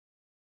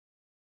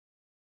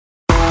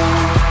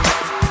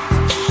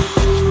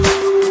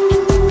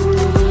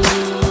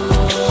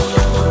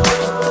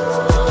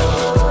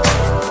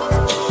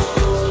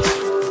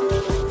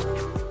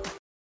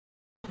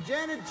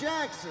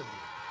Jackson.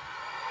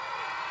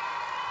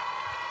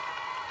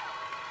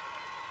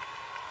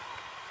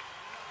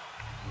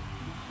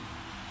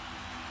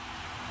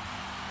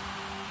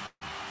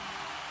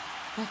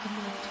 Like a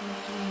moth to a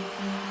flame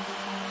burned by the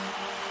fire.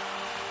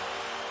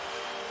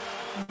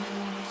 When my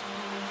love is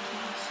blind,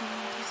 can't see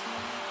my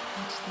desire.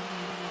 That's the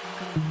way love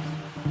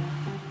goes.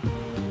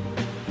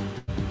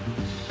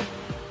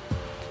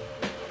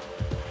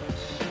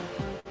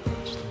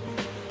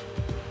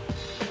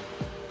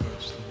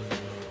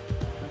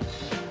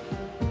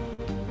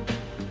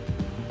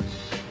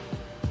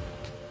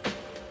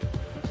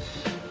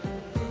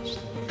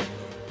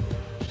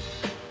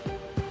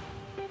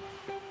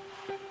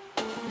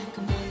 Like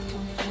a moth to a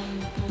flame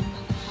burned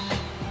by the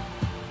fire.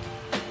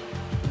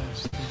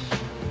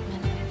 My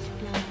love is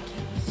blind,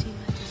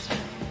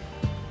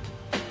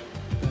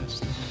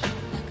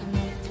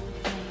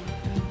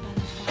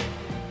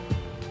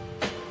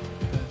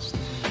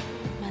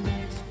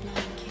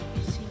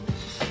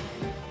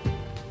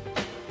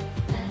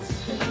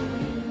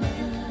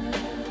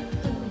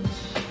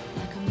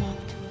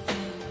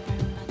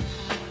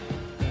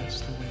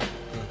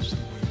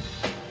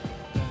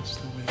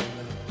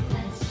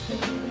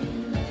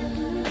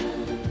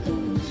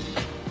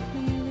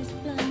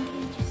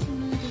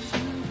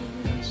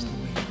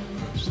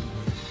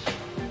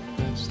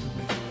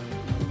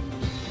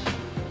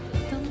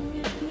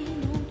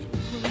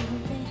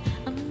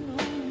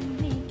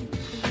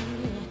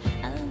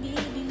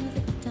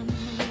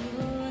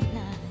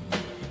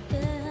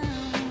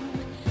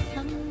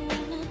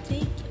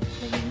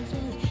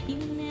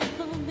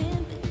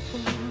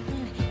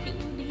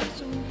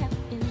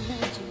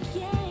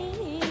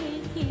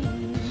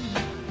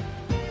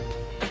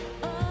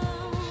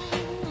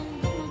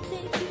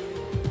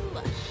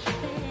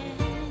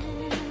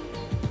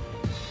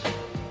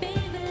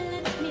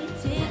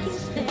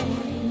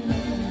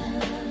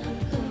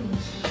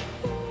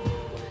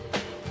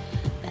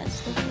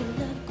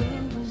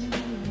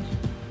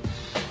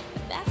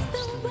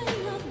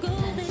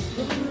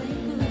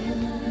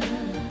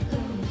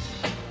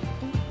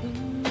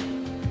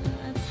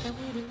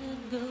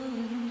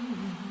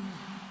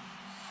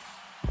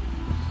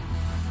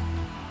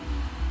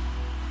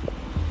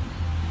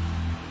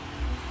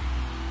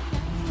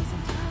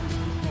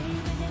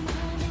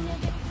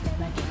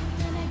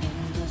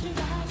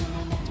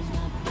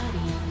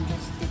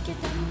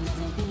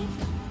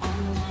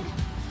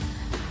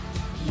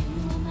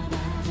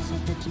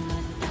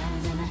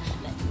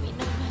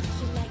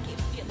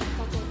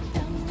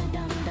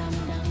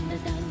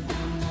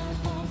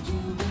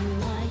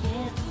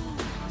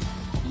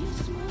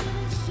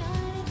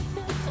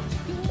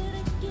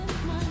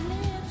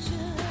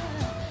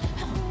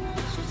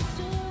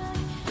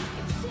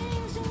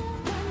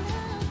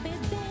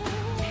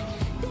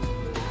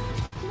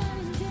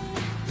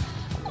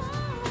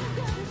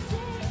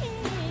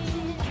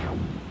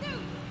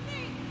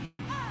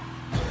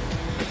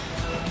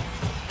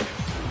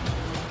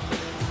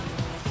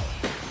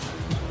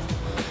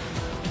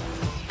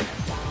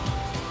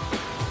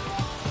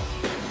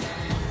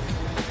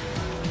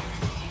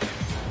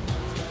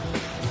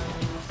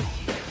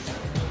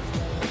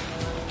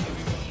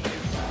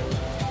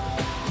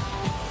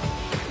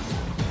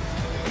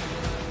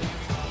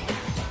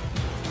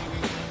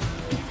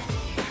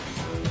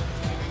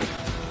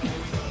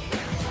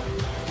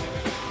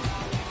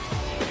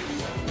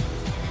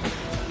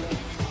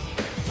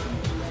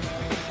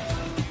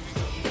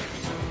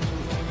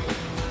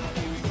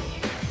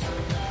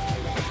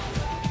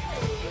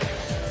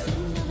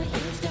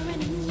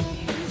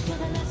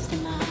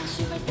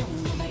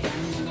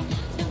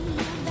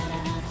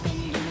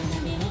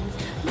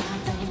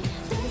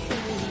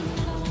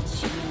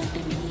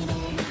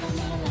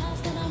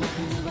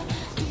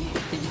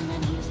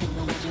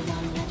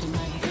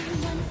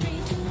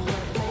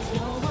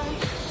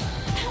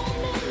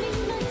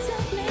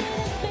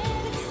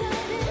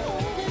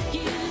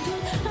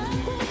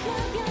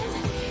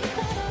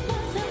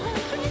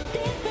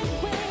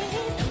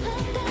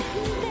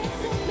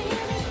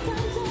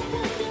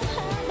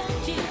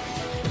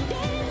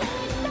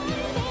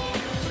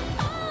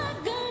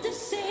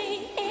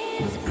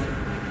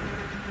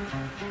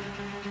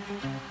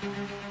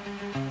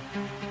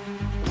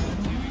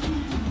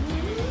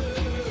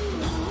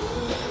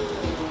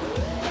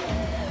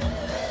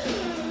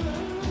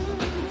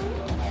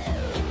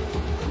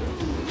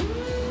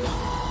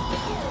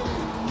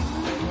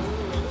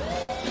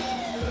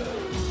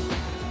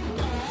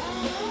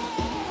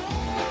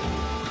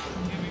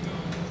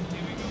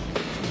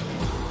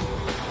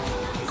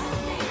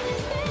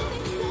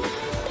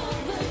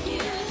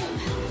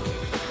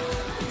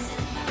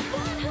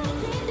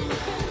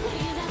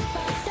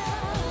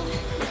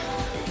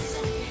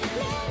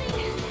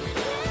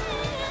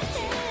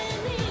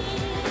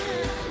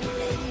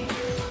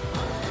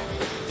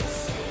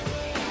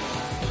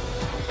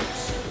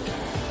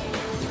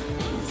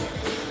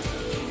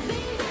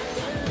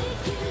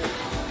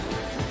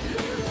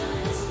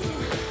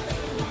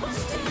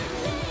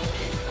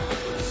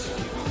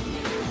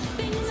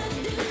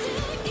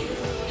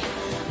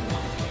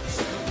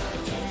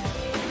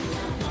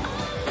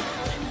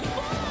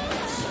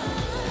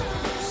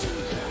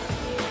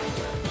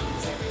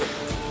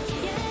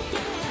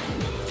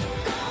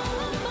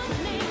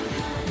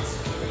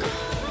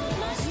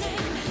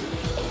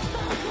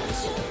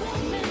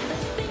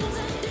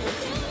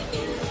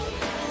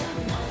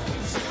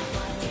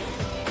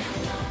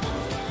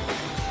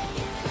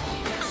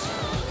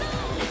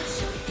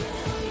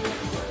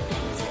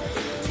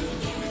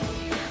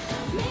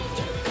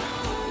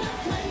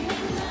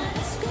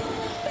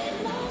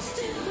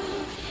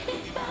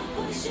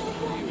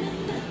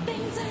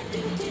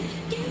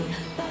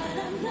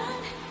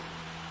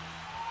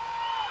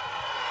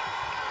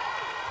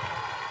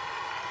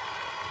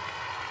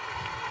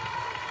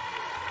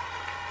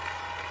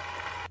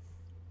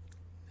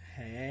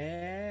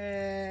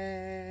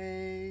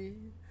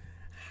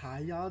 How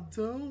y'all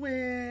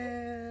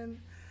doing?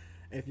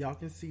 If y'all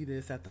can see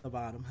this at the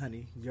bottom,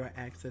 honey, your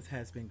access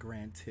has been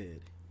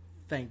granted.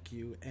 Thank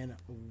you and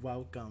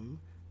welcome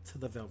to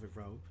the Velvet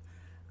Rope.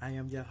 I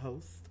am your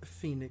host,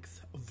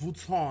 Phoenix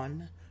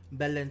Vuitton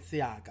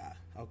Balenciaga.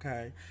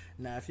 Okay?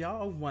 Now, if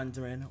y'all are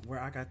wondering where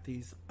I got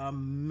these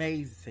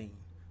amazing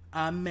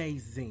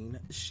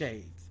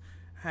shades,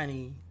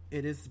 honey,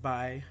 it is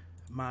by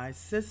my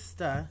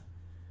sister,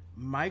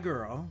 my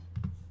girl,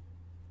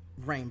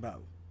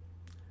 Rainbow,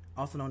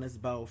 also known as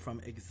Bo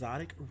from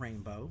Exotic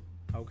Rainbow.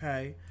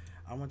 Okay,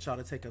 I want y'all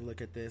to take a look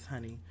at this,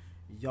 honey.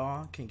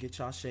 Y'all can get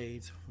y'all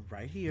shades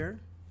right here.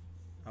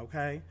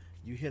 Okay,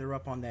 you hit her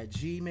up on that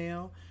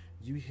Gmail,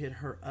 you hit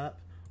her up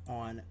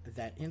on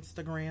that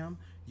Instagram,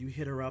 you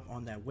hit her up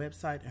on that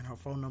website, and her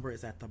phone number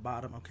is at the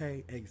bottom.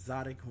 Okay,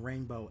 Exotic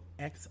Rainbow,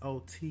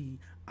 XOTIQ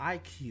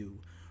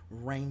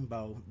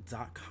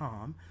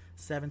rainbow.com,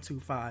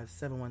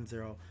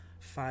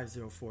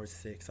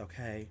 725-710-5046.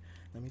 Okay,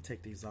 let me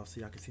take these off so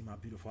y'all can see my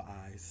beautiful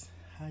eyes.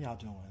 How y'all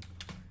doing?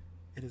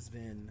 It has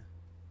been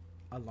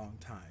a long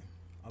time.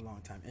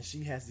 And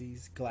she has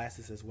these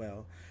glasses as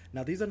well.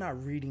 Now, these are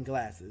not reading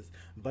glasses,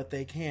 but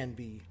they can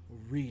be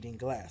reading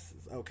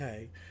glasses,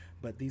 okay?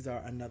 But these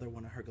are another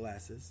one of her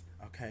glasses,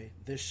 okay?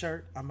 This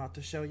shirt I'm about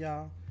to show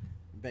y'all,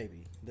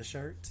 baby, the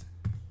shirt,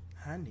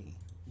 honey,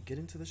 get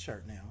into the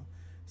shirt now.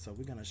 So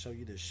we're going to show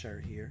you this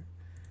shirt here.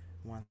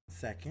 One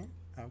second,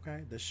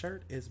 okay? The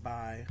shirt is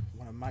by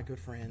one of my good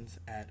friends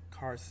at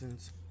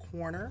Carson's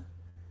Corner,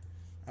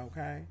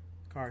 okay?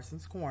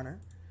 Carson's Corner.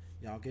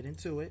 Y'all get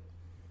into it.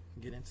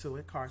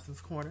 Carson's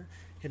Corner.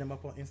 Hit him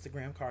up on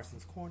Instagram,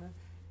 Carson's Corner.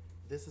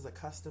 This is a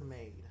custom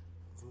made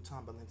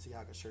Vuitton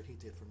Balenciaga shirt he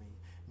did for me.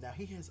 Now,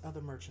 he has other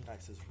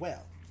merchandise as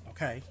well.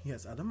 Okay, he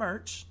has other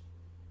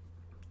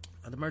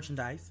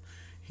merchandise.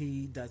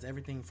 He does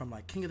everything from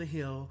like King of the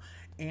Hill,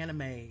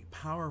 anime,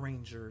 Power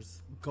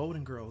Rangers,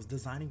 Golden Girls,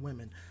 Designing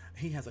Women.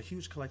 He has a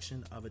huge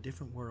collection of A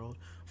Different World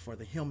for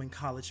the Hillman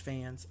College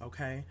fans.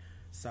 Okay,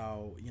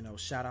 so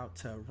shout out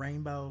to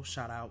Rainbow,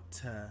 shout out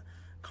to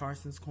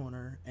Carson's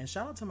Corner, and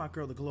shout out to my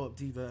girl, the Glow Up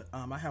Diva.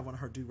 I have one of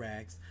her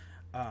do-rags.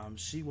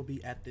 She will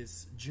be at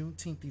this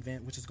Juneteenth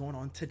event, which is going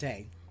on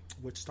today,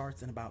 which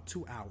starts in about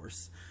 2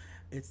 hours.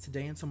 It's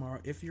today and tomorrow.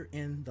 If you're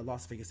in the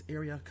Las Vegas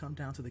area, come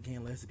down to the Gay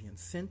and Lesbian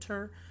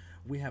Center.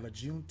 We have a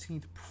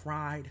Juneteenth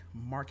Pride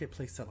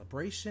Marketplace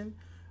celebration.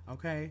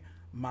 Okay,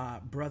 my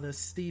brother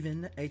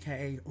Steven,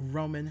 aka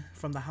Roman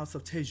from the House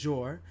of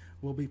Tejor,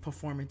 will be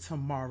performing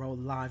tomorrow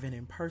live and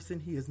in person.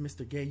 He is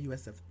Mr. Gay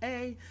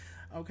USFA.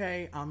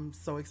 Okay, I'm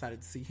so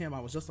excited to see him.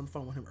 I was just on the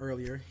phone with him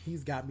earlier.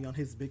 He's got me on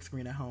his big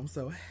screen at home.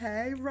 So,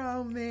 hey,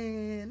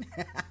 Roman.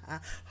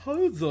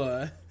 Hold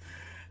on.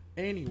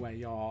 Anyway,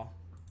 y'all.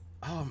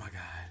 Oh, my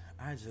God.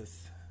 I'm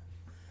just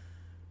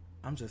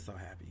so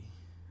happy.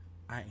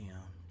 I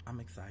am. I'm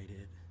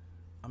excited.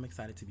 I'm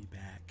excited to be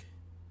back.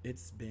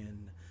 It's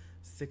been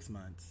 6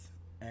 months,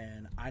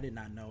 and I did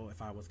not know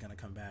if I was going to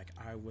come back.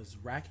 I was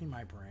racking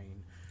my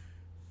brain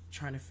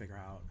trying to figure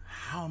out,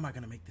 how am I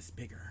going to make this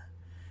bigger?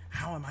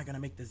 How am I going to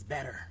make this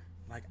better?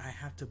 Like, I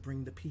have to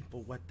bring the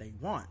people what they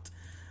want.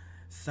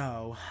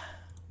 So,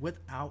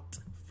 without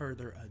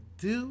further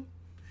ado,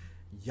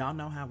 y'all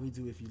know how we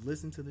do. If you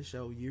listened to the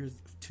show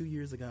 2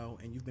 years ago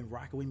and you've been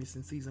rocking with me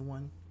since season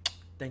 1,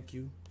 thank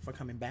you for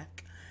coming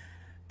back.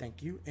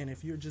 Thank you. And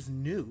if you're just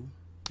new,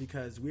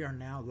 because we are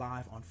now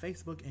live on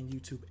Facebook and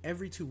YouTube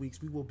every 2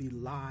 weeks, we will be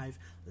live,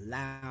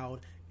 loud,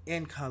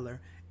 in color,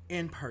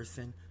 in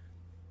person.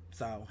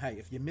 So, hey,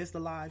 if you missed the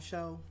live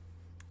show,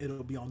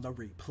 it'll be on the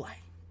replay.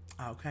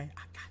 Okay?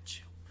 I got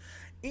you.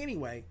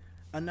 Anyway,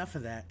 enough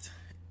of that.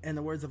 In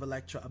the words of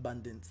Electra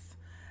Abundance,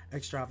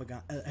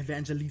 Extravagant,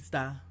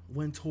 Evangelista,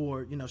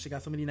 Wintour, she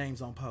got so many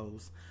names on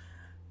Pose.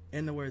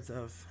 In the words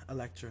of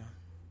Electra,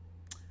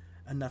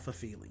 enough of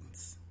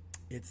feelings.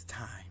 It's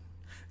time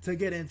to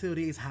get into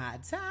these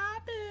hot topics.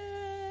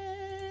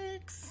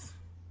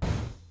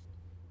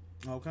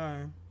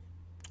 Okay?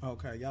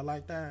 Okay, y'all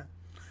like that?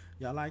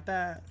 Y'all like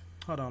that?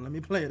 Hold on, let me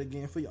play it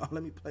again for y'all.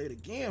 Let me play it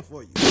again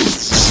for you.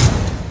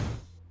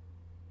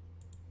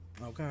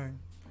 Okay.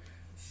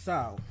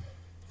 So,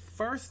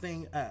 first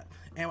thing up,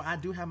 and I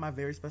do have my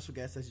very special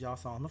guest, as y'all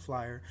saw on the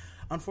flyer.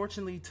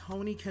 Unfortunately,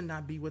 Tony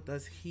cannot be with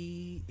us.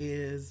 He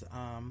is,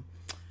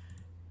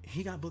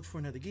 he got booked for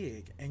another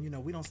gig, and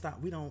we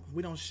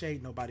don't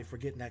shade nobody for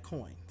getting that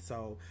coin.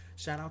 So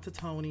shout out to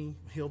Tony.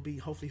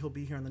 Hopefully he'll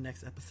be here in the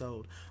next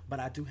episode.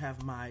 But I do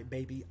have my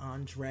baby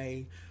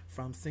Andre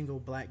from Single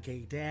Black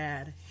Gay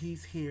Dad.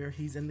 He's here.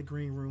 He's in the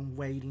green room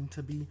waiting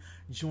to be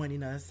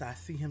joining us. I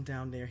see him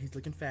down there. He's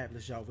looking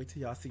fabulous, y'all. Wait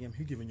till y'all see him.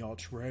 He's giving y'all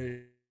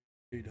trade,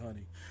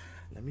 honey.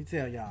 Let me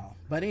tell y'all.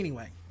 But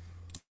anyway,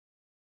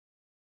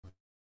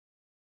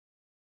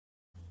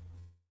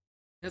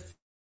 let's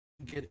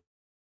get it.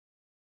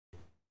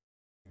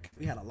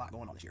 We had a lot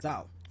going on this year.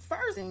 So,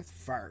 first things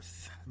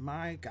first.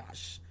 My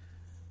gosh.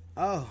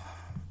 Oh,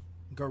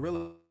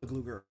 Gorilla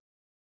Glue Girl.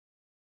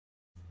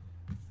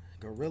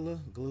 Gorilla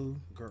Glue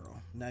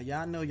Girl. Now,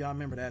 y'all know, y'all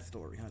remember that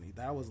story, honey.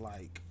 That was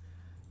like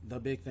the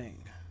big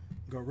thing.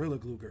 Gorilla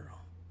Glue girl.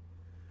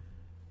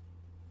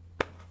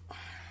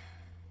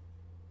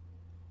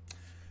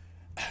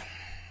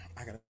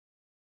 I gotta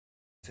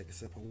take a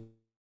sip of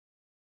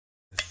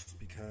this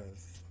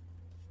because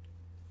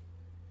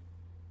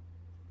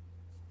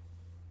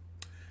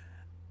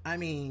I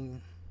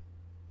mean,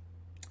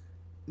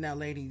 now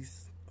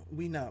ladies,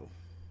 we know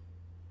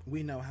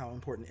how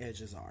important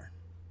edges are,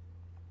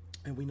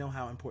 and we know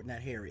how important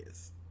that hair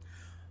is.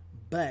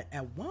 But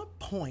at what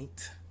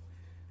point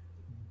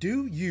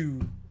do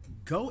you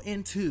go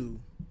into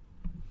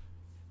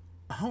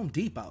Home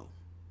Depot?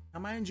 Now,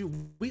 mind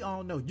you, we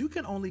all know you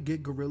can only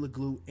get Gorilla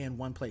Glue in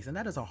one place, and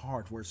that is a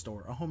hardware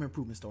store, a home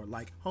improvement store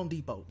like Home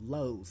Depot,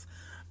 Lowe's,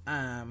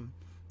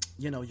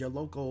 your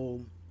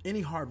local,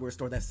 any hardware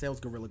store that sells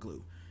Gorilla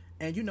Glue.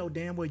 And you know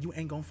damn well you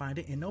ain't gonna find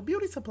it in no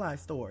beauty supply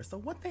store. So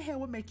what the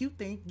hell would make you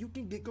think you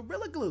can get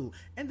Gorilla Glue?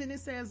 And then it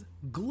says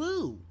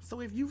glue.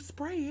 So if you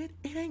spray it,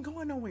 it ain't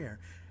going nowhere.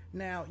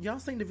 Now, y'all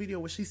seen the video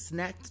where she's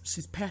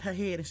pat her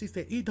head and she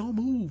said, it don't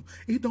move.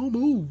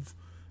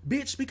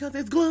 Bitch, because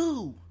it's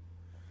glue.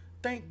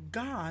 Thank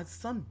God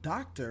some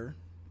doctor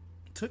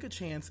took a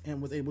chance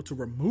and was able to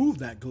remove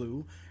that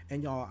glue.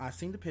 And y'all, I've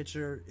seen the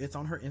picture. It's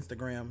on her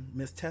Instagram,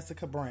 Miss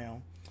Tessica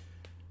Brown.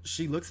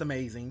 She looks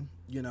amazing.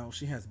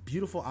 She has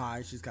beautiful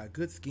eyes. She's got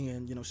good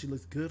skin. She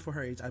looks good for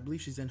her age. I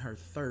believe she's in her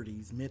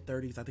 30s, mid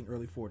 30s, I think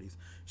early 40s.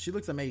 She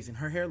looks amazing.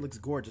 Her hair looks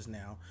gorgeous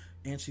now.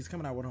 And she's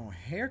coming out with her own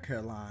hair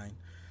care line.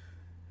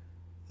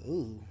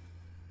 Ooh,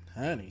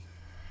 honey.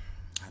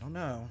 I don't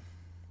know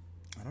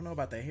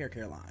about that hair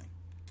care line.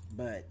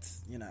 But,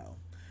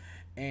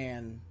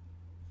 and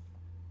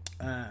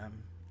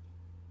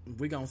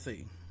we gonna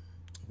see.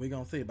 We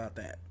gonna see about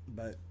that.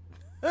 But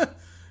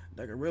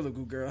that Gorilla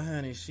Glue girl,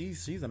 honey,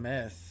 she's a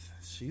mess.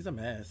 She's a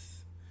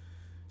mess.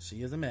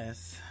 She is a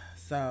mess.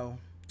 So,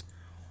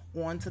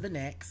 on to the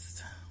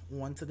next.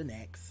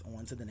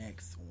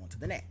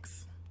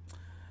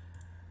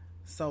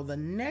 So, the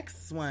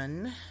next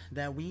one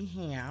that we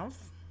have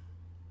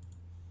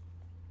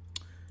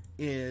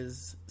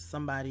is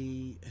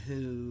somebody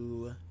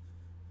who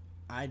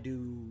I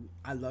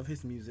love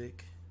his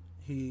music.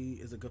 He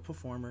is a good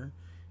performer,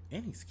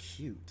 and he's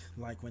cute.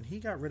 Like, when he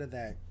got rid of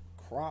that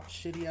crop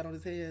shit he had on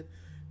his head,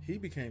 he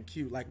became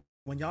cute. Like,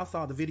 when y'all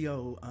saw the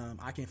video,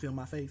 I Can't Feel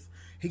My Face,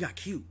 he got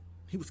cute.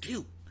 He was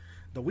cute.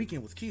 The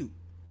Weeknd was cute.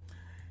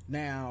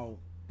 Now,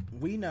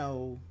 we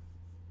know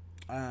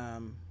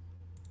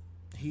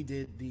he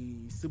did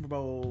the Super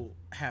Bowl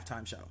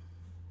halftime show.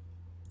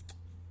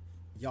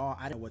 Y'all,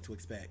 I didn't know what to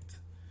expect.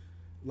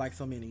 Like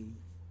so many.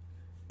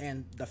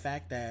 And the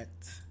fact that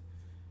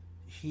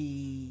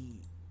he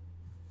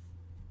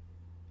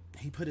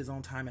put his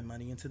own time and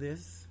money into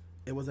this,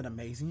 it was an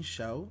amazing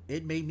show.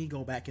 It made me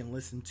go back and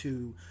listen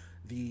to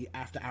the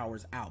After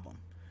Hours album.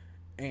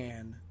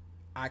 And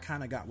I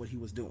kind of got what he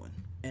was doing.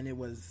 And it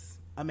was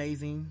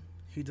amazing.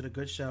 He did a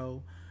good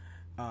show.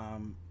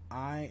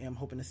 I am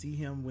hoping to see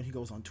him when he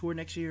goes on tour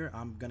next year.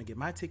 I'm going to get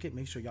my ticket.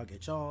 Make sure y'all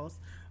get y'all's.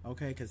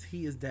 Okay? Because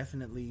he is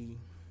definitely...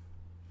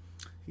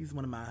 He's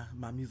one of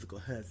my musical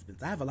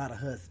husbands. I have a lot of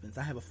husbands.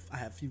 I have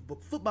a few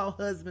football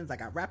husbands. I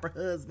got rapper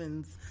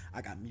husbands.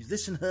 I got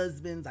musician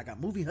husbands. I got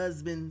movie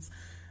husbands.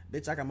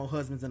 Bitch, I got more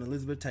husbands than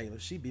Elizabeth Taylor.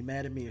 She'd be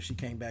mad at me if she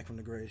came back from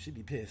the grave. She'd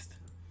be pissed.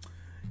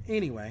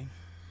 Anyway,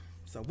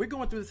 so we're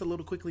going through this a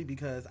little quickly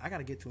because I got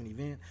to get to an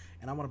event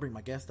and I want to bring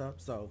my guest up.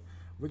 So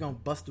we're going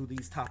to bust through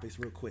these topics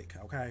real quick,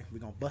 okay? We're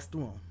going to bust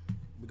through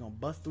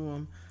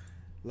them.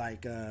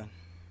 Like,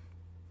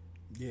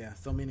 yeah,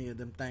 so many of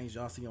them things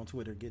y'all see on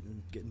Twitter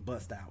getting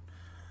bust out.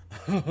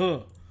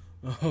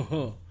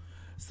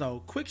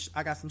 So quick,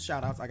 I got some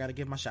shout outs. I got to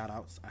give my shout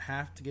outs. I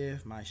have to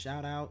give my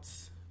shout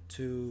outs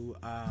to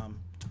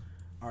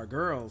our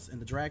girls in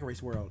the drag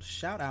race world.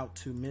 Shout out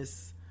to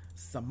Miss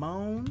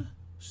Simone.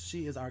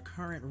 She is our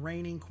current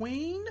reigning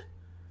queen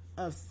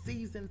of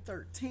season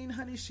 13,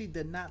 honey. She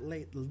did not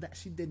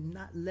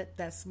let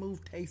that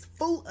smooth taste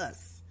fool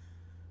us.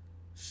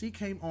 She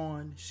came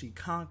on, she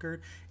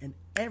conquered, and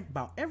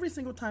about every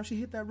single time she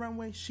hit that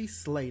runway, she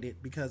slayed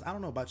it. Because I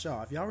don't know about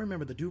y'all, if y'all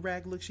remember the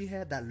do-rag look she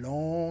had, that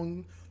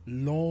long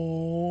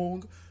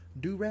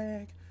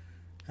do-rag,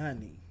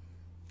 honey,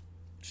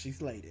 she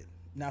slayed it.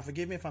 Now,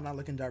 forgive me if I'm not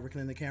looking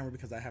directly in the camera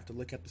because I have to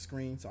look at the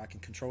screen so I can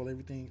control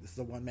everything. This is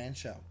a one-man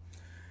show,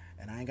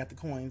 and I ain't got the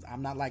coins.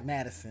 I'm not like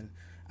Madison.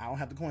 I don't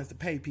have the coins to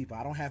pay people.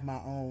 I don't have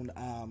my own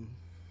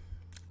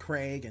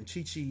Craig and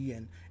Chi-Chi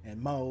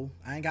and Mo.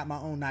 I ain't got my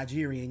own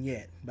Nigerian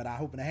yet, but I'm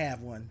hoping to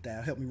have one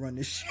that'll help me run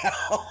this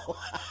show.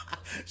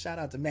 Shout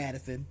out to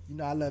Madison. You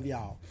know I love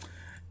y'all.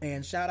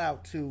 And shout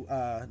out to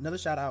another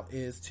shout out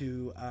is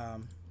to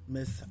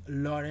Miss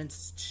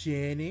Lawrence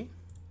Cheney.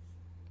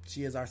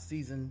 She is our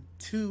season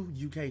 2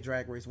 UK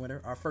Drag Race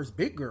winner, our first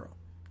big girl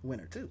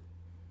winner too.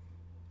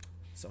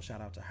 So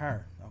shout out to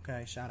her.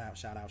 Okay, shout out.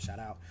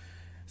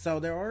 So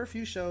there are a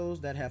few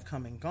shows that have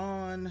come and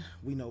gone.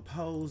 We know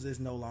Pose is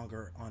no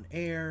longer on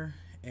air.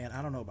 And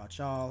I don't know about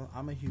y'all.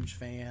 I'm a huge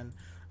fan.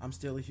 I'm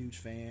still a huge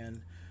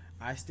fan.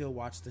 I still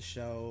watch the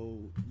show,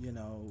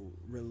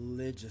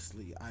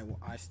 religiously.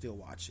 I still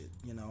watch it.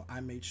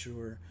 I made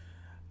sure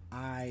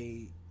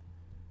I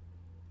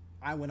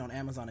went on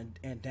Amazon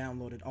and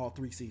downloaded all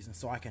 3 seasons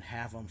so I can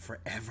have them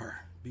forever,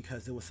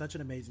 because it was such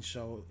an amazing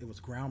show. It was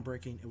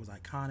groundbreaking. It was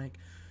iconic.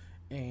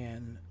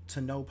 And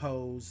to know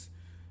Pose,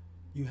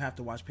 you have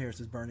to watch Paris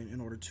is Burning in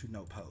order to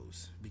know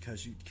Pose,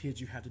 because you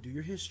have to do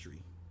your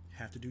history.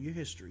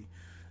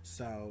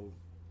 So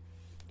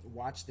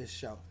watch this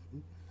show.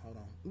 Hold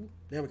on.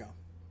 There we go.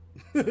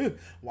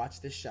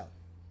 Watch this show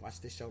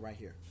right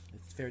here.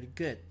 It's fairly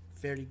good.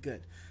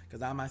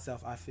 Because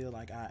I feel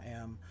like I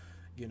am,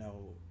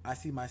 I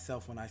see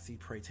myself when I see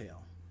Pray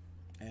Tell.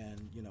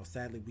 And,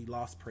 sadly we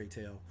lost Pray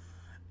Tell,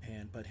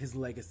 but his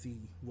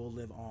legacy will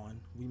live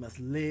on. We must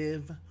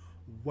live,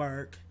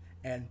 work,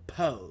 and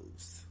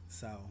pose.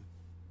 So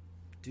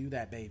do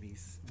that,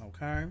 babies.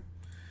 Okay?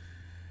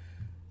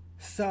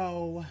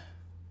 So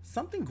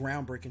something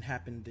groundbreaking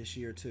happened this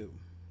year too.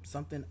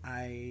 Something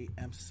I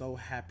am so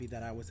happy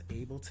that I was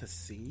able to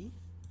see.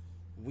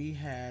 We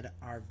had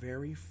our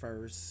very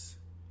first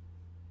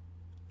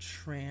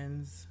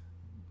transgender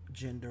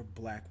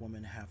black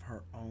woman have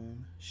her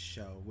own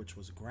show, which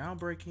was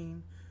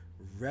groundbreaking,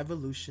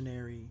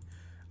 revolutionary.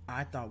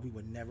 I thought we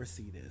would never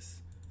see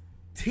this.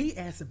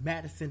 T.S.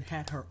 Madison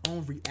had her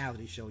own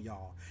reality show,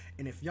 y'all.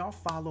 And if y'all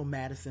follow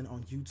Madison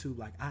on YouTube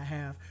like I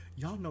have,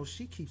 y'all know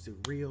she keeps it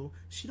real.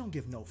 She don't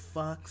give no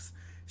fucks.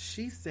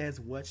 She says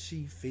what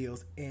she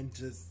feels and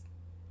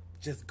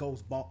just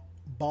goes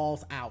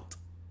balls out.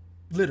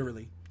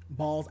 Literally,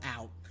 balls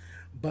out.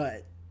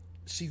 But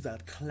she's a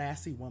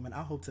classy woman.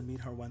 I hope to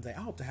meet her one day.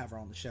 I hope to have her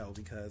on the show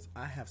because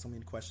I have so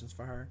many questions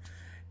for her.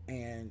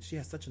 And she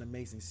has such an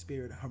amazing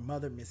spirit. Her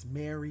mother, Miss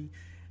Mary,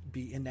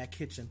 be in that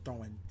kitchen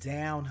throwing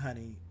down,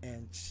 honey.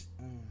 And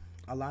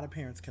a lot of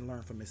parents can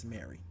learn from Miss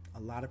Mary. A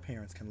lot of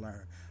parents can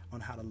learn on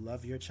how to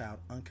love your child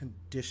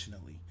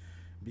unconditionally.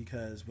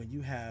 Because when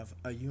you have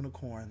a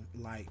unicorn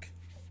like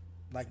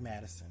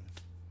Madison,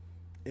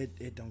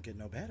 it don't get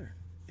no better.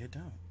 It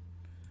don't.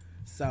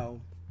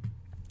 So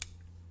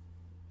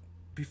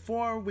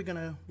before we're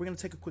gonna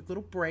take a quick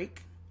little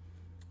break.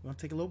 We're gonna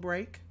take a little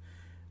break.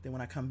 Then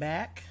when I come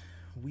back,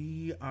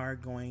 we are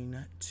going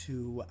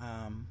to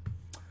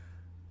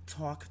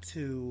talk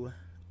to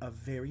a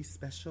very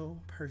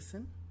special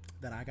person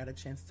that I got a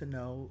chance to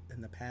know in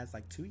the past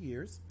 2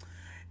 years.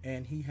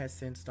 And he has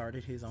since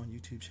started his own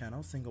YouTube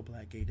channel, Single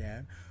Black Gay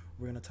Dad.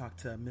 We're going to talk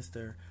to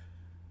Mr.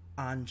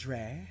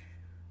 Andre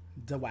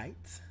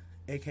DeWhite,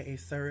 a.k.a.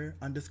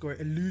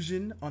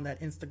 Sir_Illusion on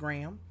that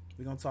Instagram.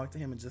 We're going to talk to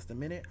him in just a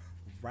minute,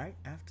 right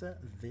after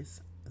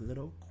this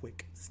little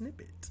quick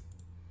snippet.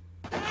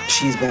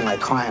 She's been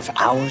crying for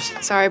hours.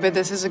 Sorry, but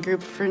this is a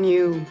group for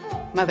new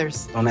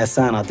mothers. On that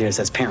sign out there, it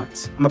says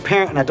parents. I'm a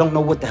parent and I don't know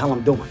what the hell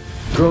I'm doing.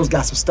 Girl's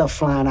got some stuff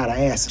flying out her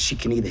ass, and she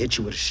can either hit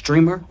you with a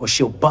streamer or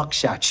she'll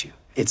buckshot you.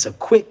 It's a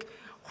quick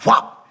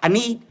whop. I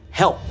need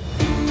help.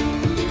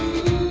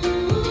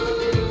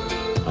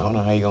 I don't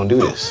know how you're gonna do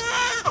this.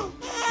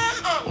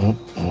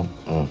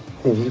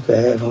 If you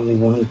could have only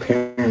one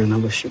parent, I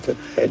wish you could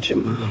have had your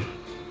mom,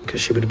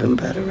 because she would have been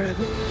better at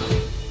it.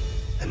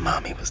 And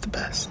mommy was the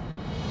best.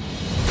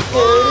 Go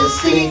to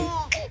sleep,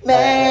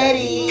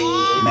 Maddie.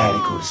 Maddie,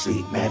 go to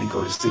sleep. Maddie,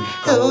 go to sleep.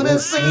 Go to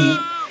sleep,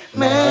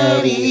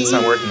 Maddie. It's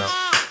not working out.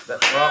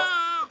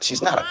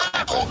 She's not a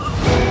clapper.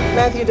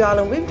 Matthew,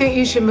 darling, we think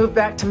you should move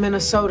back to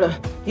Minnesota.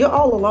 You're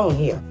all alone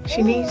here.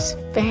 She needs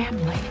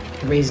family.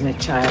 Raising a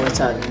child, it's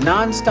a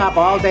non-stop,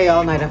 all-day,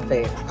 all-night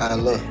affair.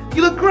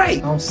 You look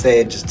great. Don't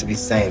say it just to be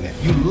saying it.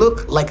 You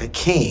look like a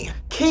king.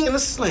 King in a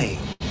sling.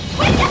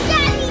 Wake up,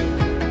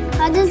 Daddy!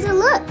 How does it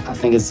look? I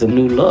think it's a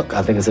new look.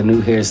 I think it's a new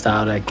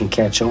hairstyle that can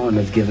catch on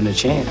if given a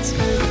chance.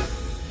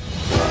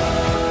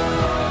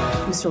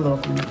 Mr.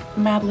 Logan,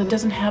 Madeline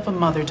doesn't have a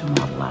mother to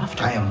model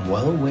after. I am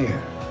well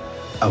aware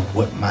of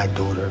what my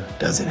daughter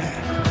doesn't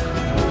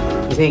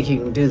have. you think you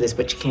can do this,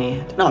 but you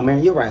can't. No,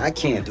 man, you're right. I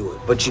can't do it.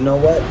 But you know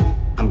what?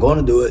 I'm going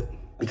to do it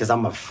because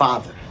I'm a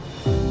father.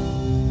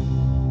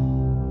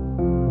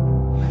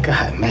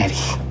 God, Maddie.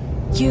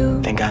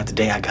 Thank God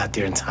today I got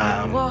there in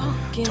time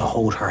to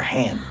hold her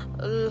hand.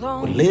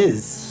 With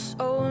Liz,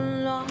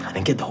 I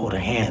didn't get to hold her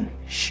hand.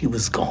 She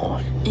was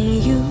gone.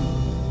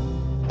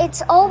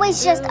 It's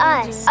always just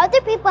us.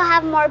 Other people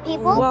have more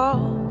people.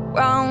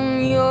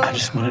 I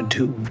just want to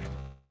do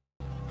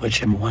what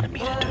you wanted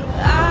me to do.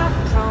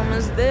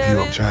 You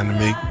are trying to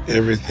make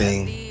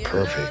everything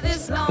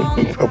perfect.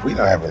 But we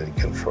don't have any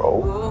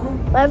control.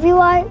 Wherever you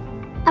are,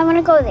 I want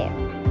to go there.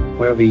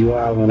 Wherever you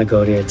are, I want to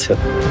go there too.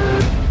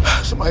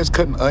 Somebody's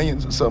cutting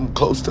onions or something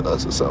close to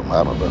us or something.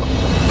 I don't know.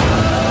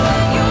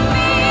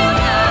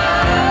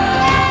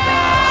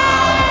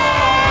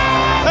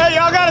 Hey,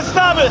 y'all gotta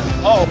stop it!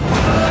 Oh.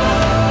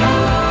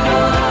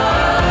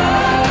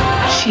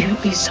 She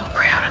would be so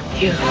proud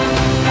of you.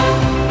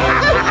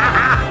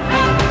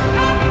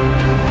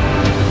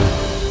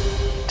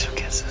 Two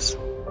kisses.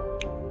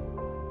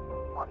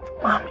 One for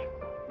mommy.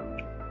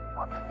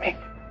 One for me.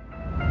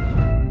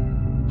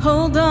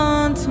 Hold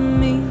on to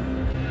me.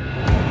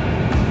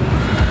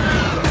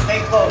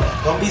 close.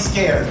 Don't be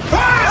scared.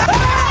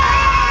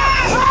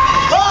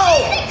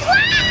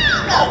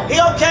 Oh, he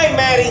okay,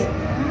 Maddie?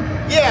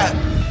 Yeah.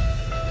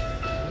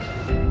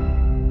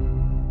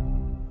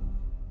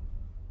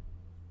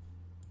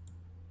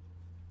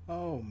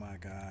 Oh my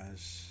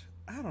gosh.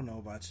 I don't know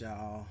about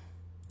y'all.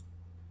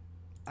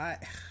 I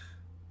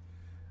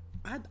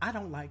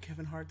don't like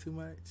Kevin Hart too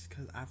much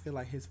because I feel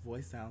like his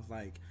voice sounds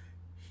like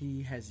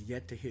he has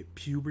yet to hit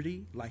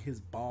puberty, like his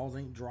balls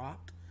ain't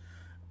dropped.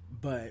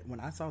 But when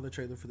I saw the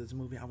trailer for this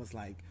movie, I was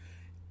like,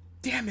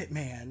 damn it,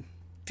 man.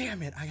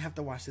 Damn it, I have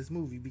to watch this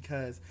movie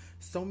because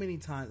so many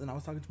times, and I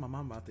was talking to my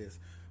mom about this,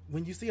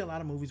 when you see a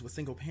lot of movies with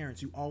single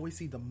parents, you always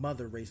see the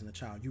mother raising the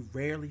child. You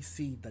rarely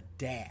see the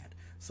dad.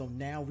 So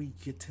now we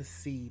get to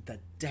see the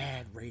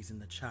dad raising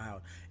the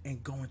child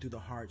and going through the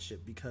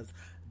hardship because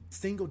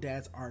single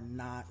dads are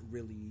not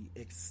really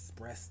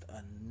expressed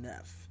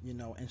enough, you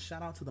know, and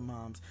shout out to the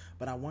moms.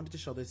 But I wanted to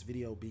show this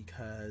video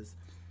because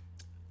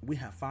we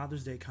have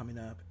Father's Day coming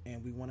up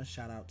and we want to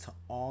shout out to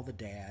all the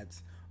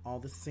dads, all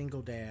the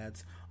single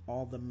dads,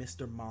 all the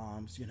Mr.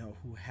 Moms, you know,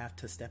 who have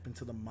to step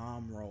into the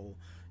mom role,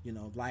 you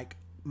know, like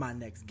my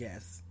next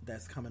guest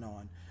that's coming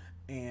on.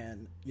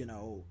 And, you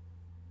know,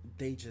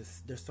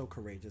 they're so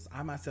courageous.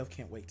 I myself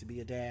can't wait to be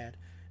a dad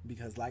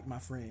because like my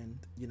friend,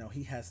 you know,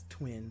 he has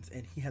twins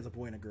and he has a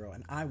boy and a girl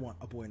and I want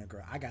a boy and a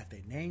girl. I got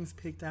their names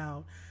picked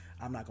out.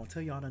 I'm not going to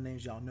tell y'all the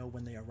names y'all know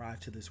when they arrive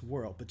to this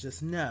world, but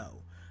just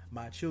know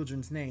my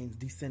children's names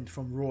descend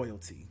from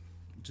royalty.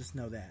 Just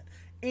know that.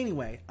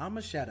 Anyway, I'm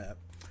going to shut up.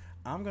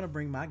 I'm going to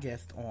bring my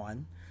guest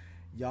on.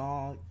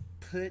 Y'all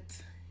put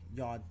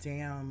y'all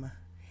damn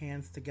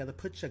hands together.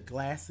 Put your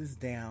glasses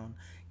down.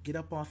 Get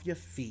up off your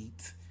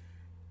feet.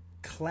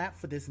 Clap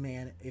for this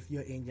man if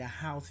you're in your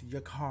house, your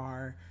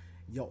car,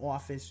 your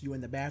office, you in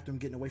the bathroom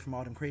getting away from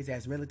all them crazy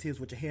ass relatives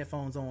with your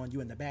headphones on,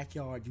 you in the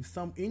backyard,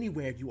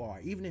 anywhere you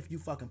are, even if you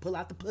fucking pull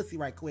out the pussy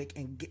right quick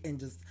and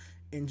just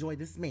enjoy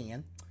this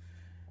man,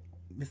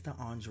 Mr.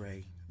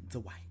 Andre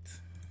Dwight.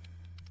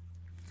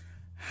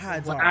 Hi,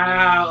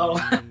 wow.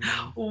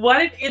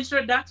 What an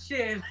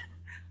introduction.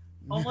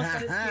 Almost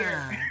got it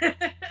here.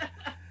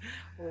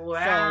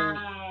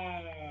 Wow.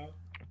 So,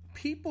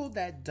 people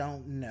that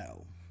don't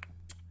know,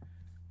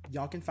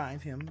 y'all can find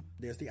him.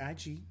 There's the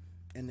IG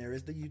and there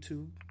is the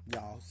YouTube.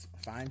 Y'all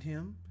find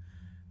him.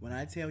 When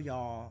I tell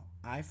y'all,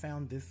 I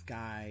found this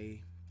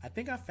guy, I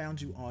think I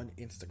found you on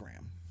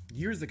Instagram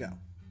years ago,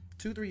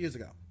 2-3 years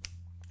ago.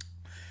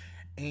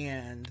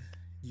 And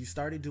you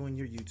started doing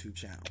your YouTube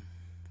channel,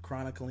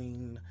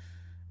 chronicling,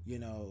 you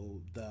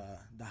know, the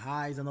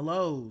highs and the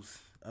lows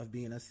of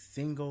being a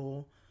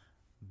single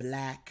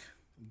black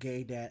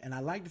gay dad. And I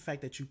like the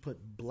fact that you put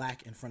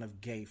black in front of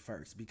gay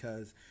first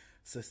because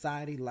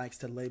society likes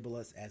to label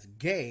us as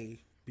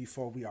gay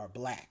before we are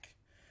black.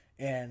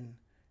 And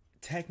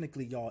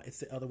technically, y'all, it's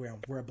the other way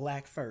around. We're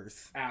black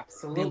first.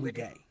 Absolutely. Then we're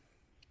gay.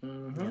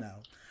 Mm-hmm. You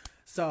know?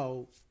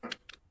 So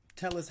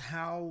tell us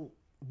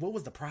what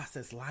was the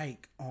process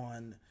like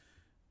on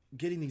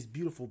getting these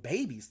beautiful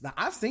babies? Now,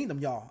 I've seen them,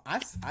 y'all.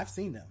 I've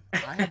seen them.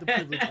 I had the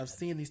privilege of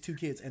seeing these two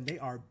kids, and they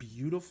are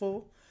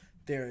beautiful.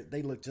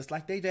 They look just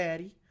like their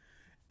daddy.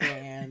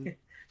 And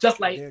just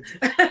like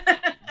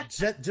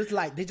just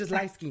like they just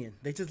light skinned.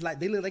 They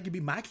look like it'd be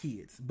my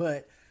kids.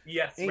 But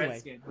yes,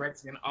 anyway, red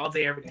skin all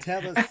day, every day.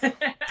 Tell us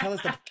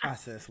the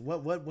process.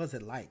 What was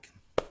it like?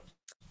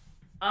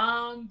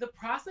 The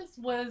process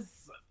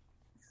was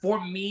for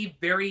me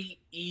very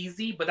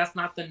easy, but that's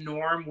not the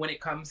norm when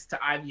it comes to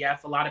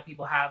IVF. A lot of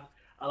people have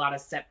a lot of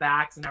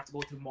setbacks and have to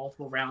go through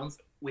multiple rounds.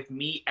 With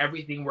me,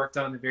 everything worked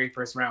out in the very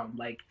first round,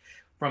 like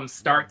from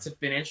start to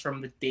finish, from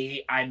the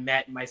day I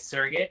met my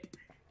surrogate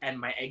and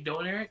my egg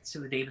donor to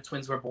the day the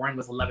twins were born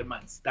was 11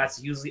 months.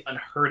 That's usually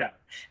unheard of,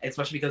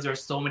 especially because there are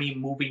so many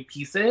moving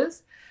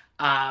pieces.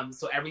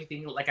 So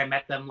everything, like I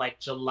met them like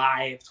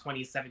July of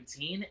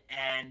 2017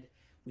 and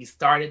we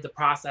started the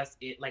process.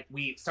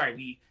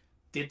 We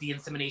did the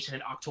insemination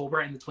in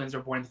October and the twins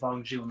were born the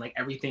following June. Like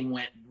everything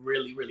went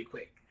really, really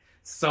quick.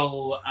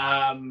 So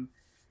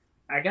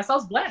I guess I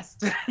was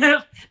blessed.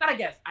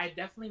 I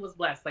definitely was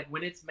blessed. Like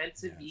when it's meant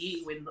to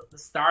be, when the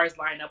stars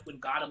line up, when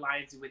God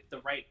aligns you with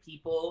the right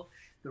people,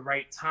 the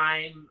right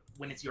time,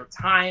 when it's your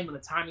time, when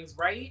the timing's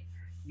right,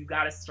 you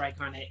got to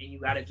strike on it and you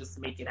got to just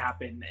make it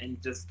happen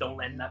and just don't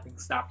let nothing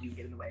stop you and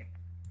get in the way.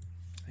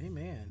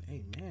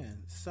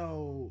 Amen.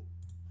 So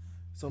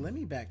let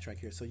me backtrack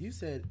here. So you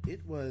said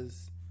it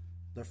was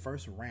the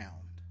first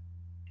round.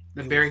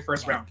 The very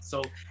first round.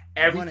 So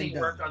everything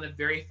worked on the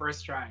very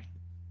first try.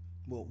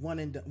 Well,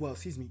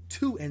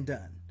 two and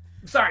done.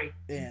 Sorry,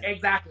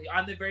 exactly,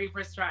 on the very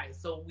first try.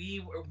 So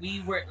we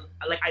were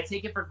like, I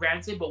take it for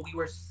granted, but we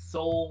were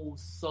so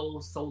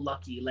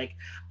lucky. Like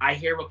I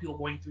hear about people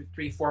going through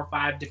 3, 4,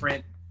 5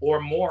 different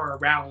or more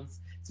rounds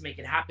to make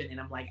it happen, and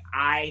I'm like,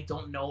 I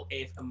don't know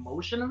if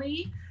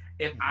emotionally,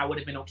 if I would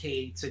have been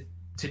okay to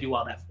do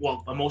all that.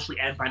 Well, emotionally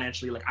and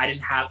financially, like I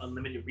didn't have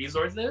unlimited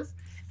resources,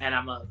 and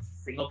I'm a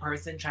single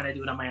person trying to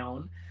do it on my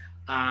own.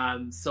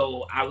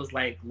 So I was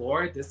like,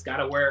 Lord, this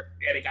gotta work,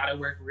 and it gotta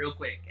work real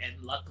quick.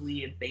 And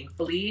luckily and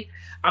thankfully,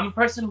 I'm a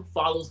person who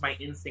follows my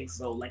instincts.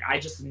 So like, I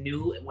just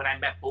knew when I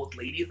met both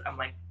ladies,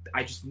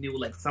 I just knew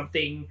like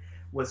something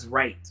was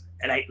right,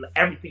 and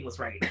everything was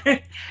right,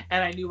 and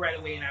I knew right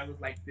away. And I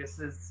was like, this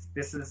is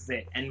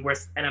it. And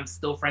I'm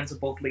still friends with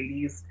both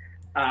ladies.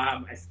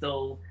 I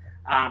still.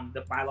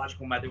 The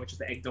biological mother, which is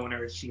the egg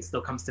donor, she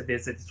still comes to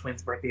visit. The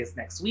twins' birthday is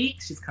next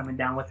week. She's coming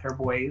down with her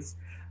boys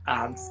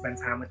to spend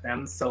time with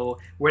them. So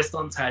we're still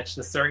in touch.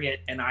 The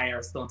surrogate and I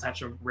are still in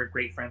touch. We're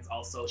great friends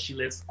also. She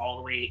lives all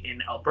the way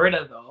in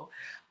Alberta, though,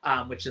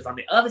 which is on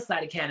the other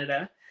side of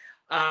Canada.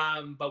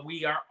 But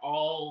we are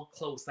all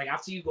close. Like,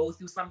 after you go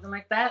through something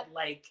like that,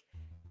 like,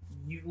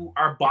 you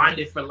are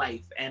bonded for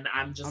life. And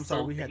I'm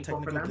sorry, we had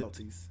technical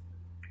difficulties.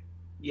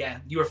 Yeah,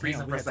 you were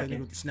freezing for a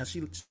second. Now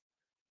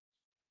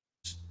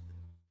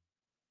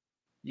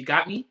you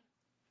got me?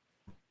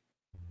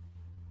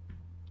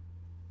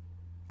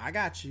 I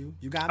got you.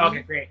 You got me?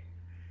 Okay, great.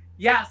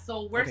 Yeah,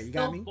 so we're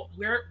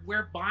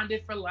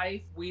bonded for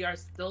life. We are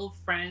still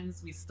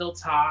friends. We still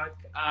talk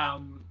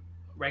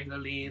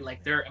regularly.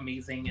 Like, they're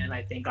amazing, and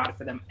I thank God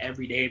for them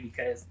every day,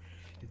 because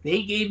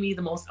they gave me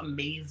the most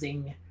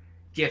amazing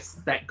gifts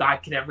that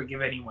God could ever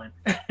give anyone.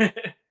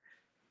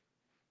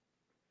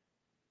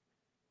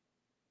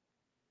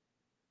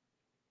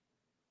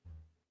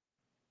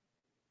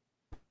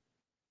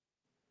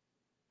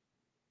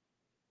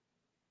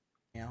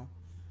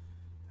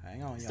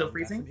 Hang on, y'all. Still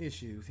freezing? Got some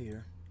issues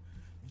here.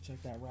 Let me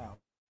check that route.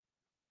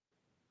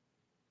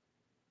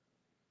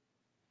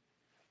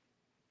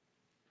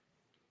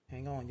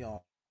 Hang on,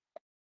 y'all.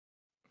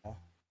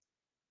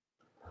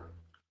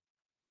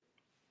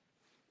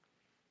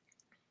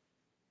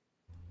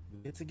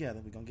 We'll get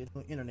together. We're gonna get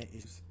some internet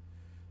issues.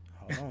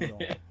 Hold on,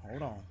 y'all.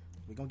 Hold on.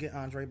 We're gonna get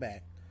Andre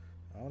back.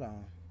 Hold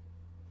on.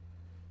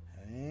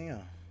 Hang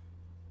on.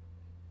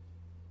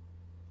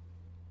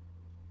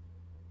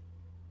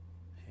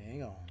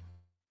 Hang on.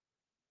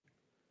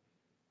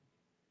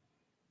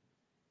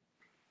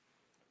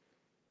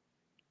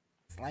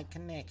 Slight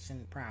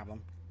connection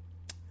problem.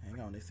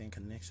 Hang on, they saying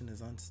connection is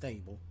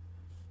unstable.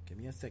 Give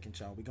me a second,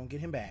 y'all. We're gonna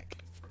get him back.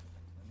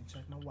 Let me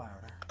check my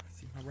router.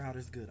 See if my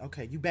router's good.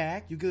 Okay, you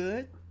back? You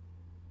good?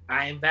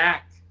 I am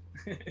back.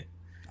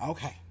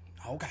 Okay.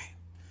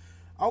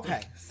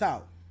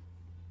 So,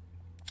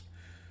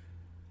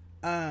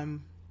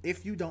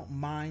 if you don't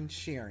mind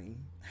sharing,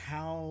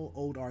 how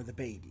old are the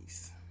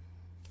babies?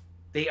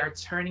 They are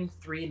turning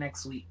 3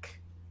 next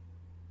week.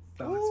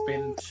 So it's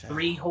been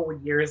 3 whole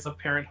years of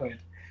parenthood.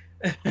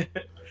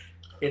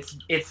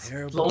 It's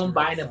flown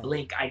by in a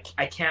blink.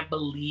 I can't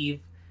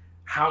believe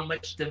how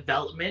much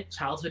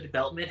childhood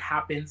development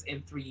happens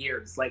in 3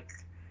 years. Like,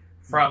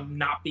 from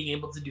not being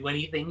able to do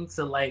anything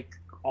to like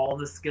all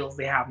the skills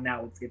they have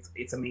now.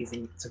 It's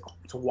amazing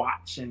to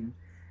watch and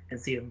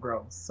see them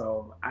grow.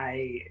 So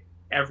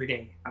every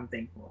day I'm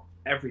thankful.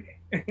 Every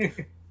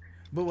day.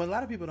 But what a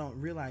lot of people don't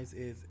realize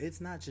is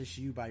it's not just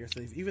you by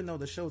yourself. Even though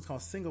the show is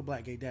called Single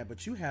Black Gay Dad,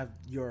 but you have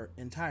your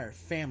entire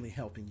family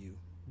helping you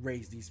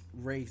raise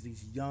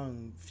these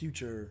young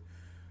future.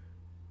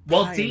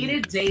 Well, day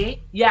to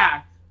day,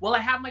 yeah. Well, I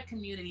have my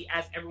community,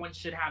 as everyone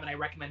should have, and I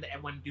recommend that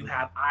everyone do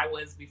have.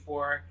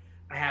 Before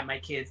I had my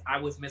kids, I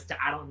was Mr.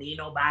 I don't need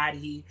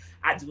nobody.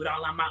 I do it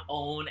all on my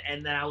own.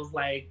 And then I was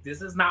like,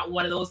 this is not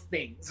one of those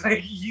things.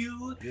 Like,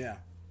 you,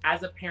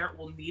 as a parent,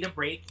 will need a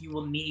break. You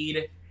will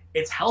need.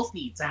 It's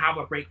healthy to have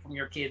a break from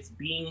your kids.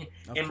 Being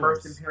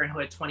immersed in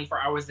parenthood 24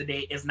 hours a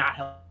day is not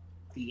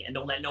healthy. And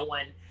don't let no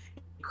one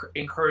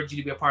encourage you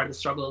to be a part of the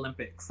Struggle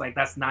Olympics. Like,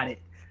 that's not it.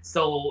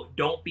 So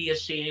don't be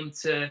ashamed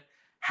to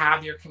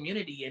have your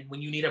community. And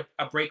when you need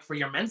a break for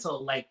your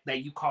mental, like,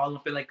 that you call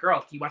up and like,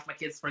 girl, can you watch my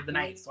kids for the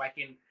night so I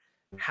can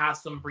have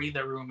some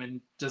breather room and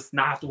just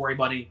not have to worry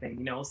about anything,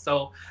 you know?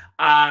 So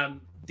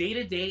day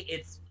to day,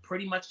 it's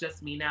pretty much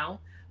just me now.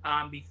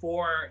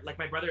 Before, like,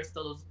 my brother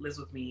still lives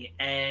with me,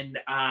 and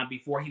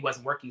before he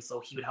wasn't working,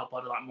 so he would help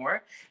out a lot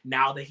more.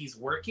 Now that he's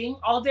working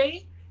all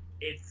day,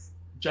 it's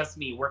just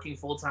me working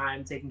full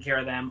time, taking care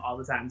of them all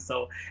the time.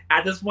 So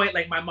at this point,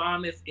 like, my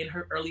mom is in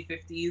her early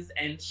 50s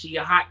and she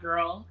a hot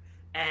girl,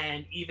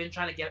 and even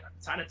trying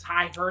to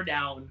tie her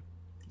down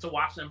to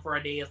watch them for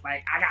a day is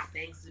like, I got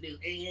things to do.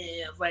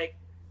 It's like,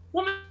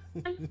 woman,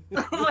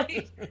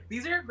 like,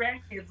 these are your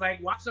grandkids.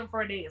 Like, watch them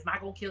for a day. It's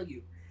not gonna kill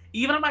you.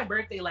 Even on my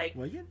birthday, like,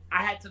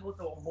 I had to go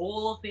through a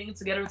whole thing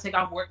to get her to take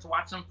off work to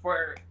watch them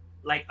for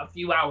like a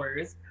few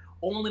hours,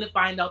 only to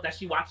find out that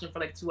she watched them for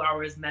like 2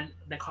 hours, and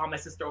then call my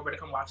sister over to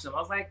come watch them. I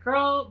was like,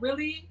 girl,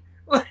 really?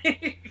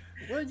 Like,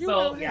 well,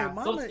 so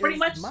it's pretty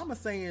much Mama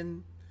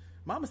saying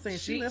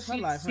she lived her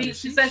life. She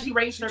said she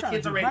raised her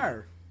kids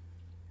already.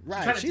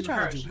 Right, she's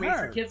trying to do her. She raised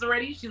her kids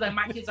already. She's like,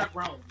 my kids are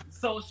grown,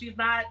 so she's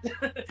not.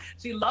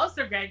 She loves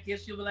her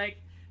grandkids. She'll be like.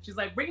 She's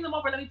like, bring them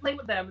over, let me play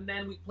with them. And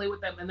then we play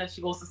with them, and then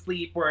she goes to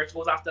sleep, or she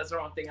goes off, does her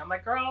own thing. I'm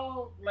like,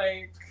 girl,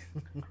 like,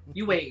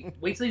 you wait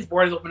till these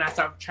borders open and I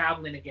start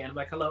traveling again. I'm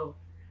like, hello,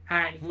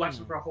 hi, I need to watch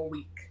them for a whole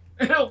week.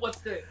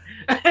 What's good?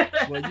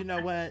 Well, you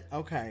know what?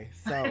 Okay,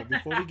 so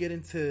before we get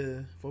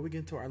into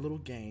our little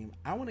game,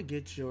 I want to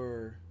get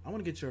your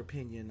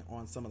opinion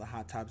on some of the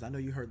hot topics. I know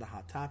you heard the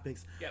hot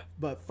topics, Yep.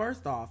 but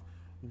first off,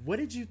 what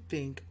did you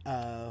think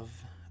of?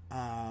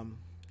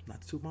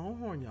 Not to toot my own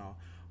horn, y'all.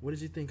 What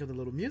did you think of the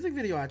little music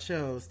video I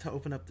chose to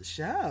open up the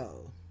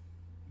show?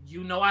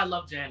 You know I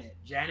love Janet.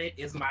 Janet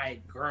is my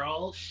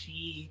girl.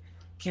 She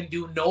can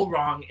do no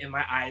wrong in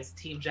my eyes.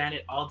 Team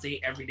Janet all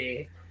day, every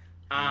day.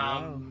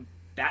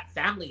 That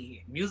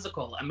Family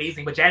musical,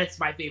 amazing. But Janet's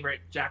my favorite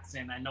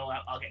Jackson. I know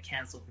I'll get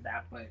canceled for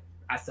that, but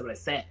I said what I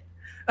said.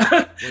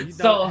 Well, you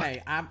know,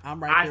 hey,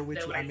 I'm right there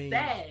with you. I mean,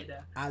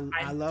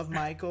 I love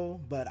Michael,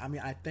 but I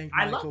mean, I thank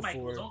Michael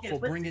for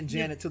bringing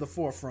Janet to the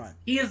forefront.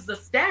 He is the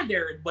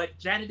standard, but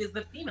Janet is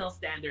the female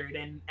standard,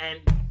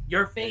 and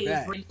your phase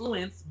were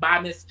influenced by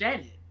Miss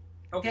Janet.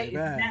 Okay, it's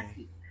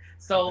nasty.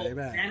 So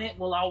Janet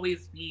will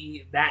always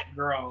be that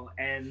girl,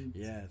 and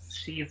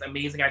she's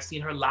amazing. I've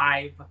seen her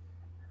live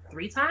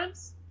 3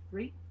 times.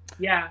 3?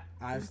 Yeah.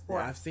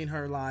 I've seen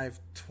her live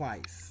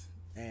twice,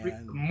 and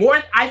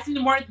I've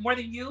seen more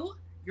than you.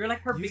 You're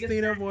like her biggest. You've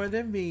seen her more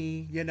than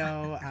me. You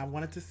know, I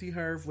wanted to see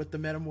her with the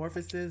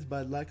metamorphosis,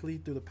 but luckily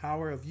through the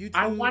power of YouTube,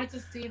 I wanted to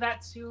see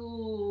that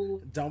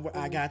too. Don't worry,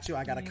 I got you.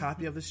 I got a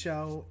copy of the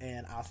show,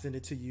 and I'll send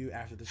it to you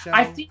after the show.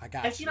 I've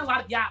seen a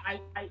lot of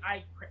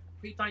I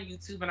creeped on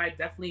YouTube, and I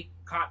definitely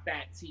caught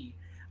that tea.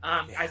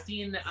 I've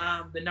seen the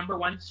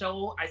 #1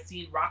 show. I've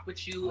seen Rock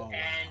With You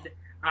and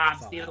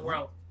State of the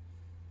World.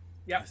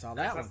 Yep, I saw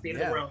that one. State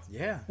of the World.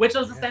 Yeah, which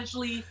was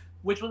essentially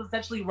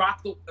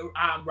Rock With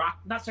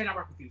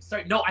You.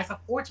 Sorry, no, I saw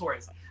 4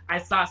 tours. I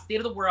saw State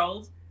of the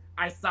World.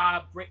 I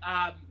saw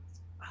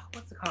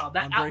what's it called?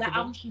 That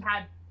album she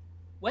had.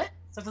 What?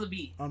 Starts with a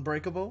B.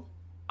 Unbreakable.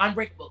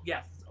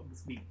 Yes,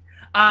 it's me.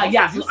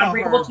 So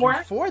Unbreakable tour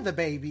before the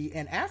baby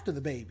and after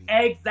the baby.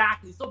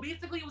 Exactly. So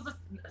basically, it was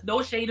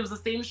no shade. It was the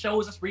same show. It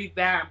was just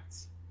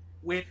revamped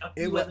with a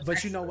few other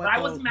but you know what? But I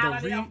was mad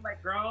at it. I was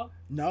like, girl.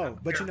 No,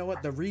 but you know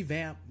what? The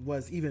revamp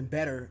was even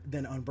better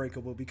than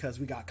Unbreakable because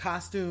we got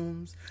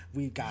costumes,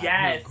 we got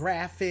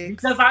graphics.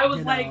 Because I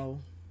was like,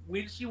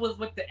 when she was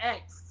with the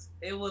ex,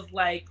 it was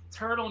like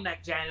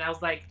turtleneck Janet. I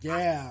was like,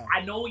 yeah,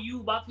 I know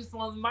you love me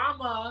someone's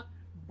mama,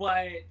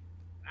 but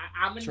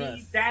I'm gonna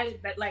need that.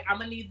 I'm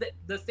gonna need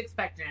the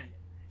 6-pack Janet.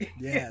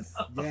 Yes,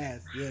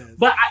 yes.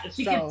 But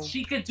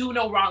she could do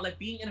no wrong. Like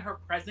being in her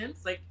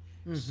presence, like.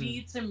 Mm-hmm.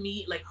 She, to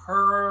me, like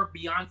her,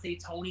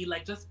 Beyonce, Tony,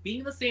 like just being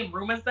in the same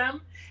room as them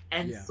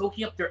and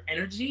soaking up their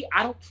energy.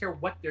 I don't care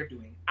what they're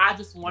doing. I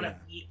just want to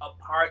be a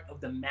part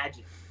of the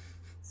magic.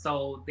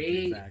 So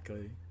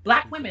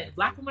Black women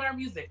are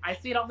music. I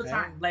say it all the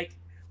time. Like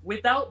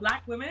without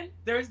Black women,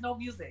 there is no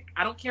music.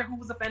 I don't care who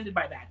was offended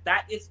by that.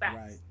 That is facts.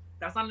 Right.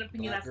 That's not an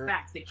opinion. That's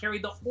facts. They carry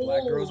the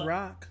whole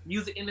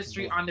music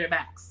industry on their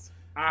backs.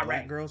 All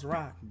Black girls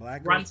rock.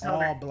 Black girls,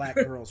 all Black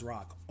girls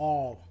rock.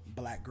 All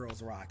Black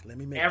girls rock. Let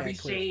me make every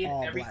that clear. Shade,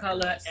 all every Black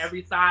color, girls.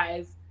 every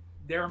size.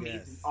 They're amazing.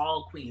 Yes.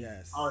 All queens.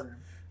 Yes. All of them.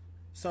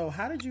 So,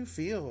 how did you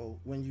feel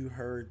when you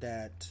heard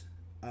that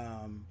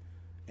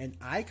an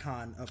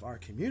icon of our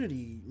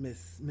community,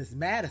 Miss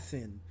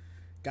Madison,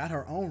 got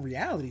her own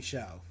reality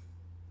show?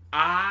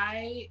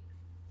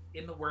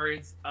 In the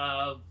words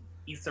of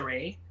Issa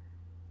Rae,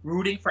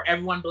 rooting for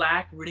everyone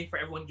Black, rooting for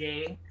everyone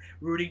gay,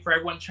 rooting for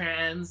everyone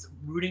trans,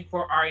 rooting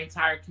for our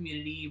entire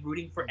community,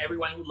 rooting for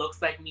everyone who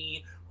looks like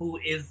me, who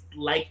is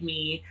like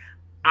me.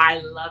 I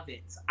love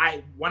it.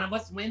 One of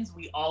us wins,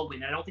 we all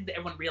win. I don't think that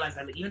everyone realizes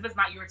that. Even if it's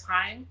not your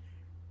time,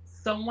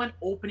 someone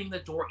opening the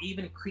door,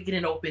 even creaking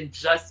it open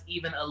just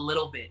even a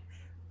little bit,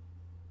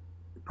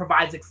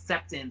 provides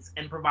acceptance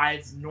and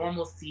provides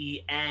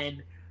normalcy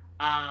and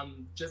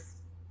just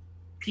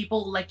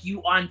people like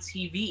you on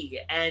TV,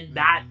 and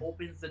that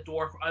opens the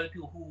door for other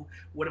people who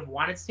would have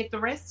wanted to take the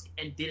risk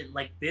and didn't.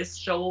 Like, this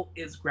show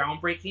is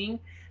groundbreaking,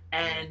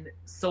 and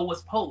so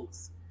was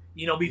Pose.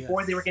 You know,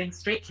 before they were getting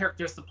straight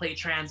characters to play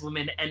trans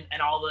women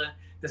and all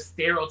the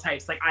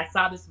stereotypes. Like, I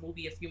saw this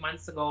movie a few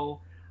months ago.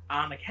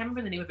 I can't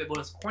remember the name of it, but it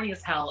was corny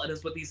as hell. And it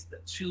was with these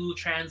 2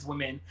 trans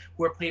women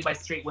who were played by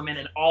straight women,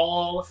 and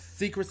all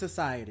Secret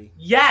Society.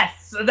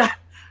 Yes,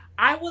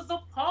 I was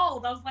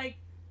appalled. I was like,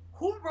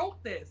 who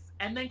wrote this?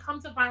 And then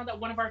come to find out that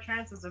one of our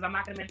trans sisters, I'm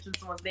not going to mention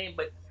someone's name,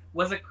 but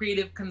was a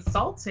creative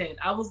consultant.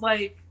 I was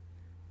like,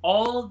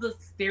 all the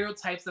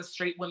stereotypes that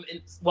straight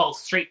women, well,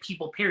 straight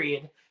people,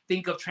 period,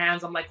 think of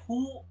trans. I'm like,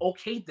 who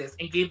okayed this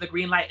and gave the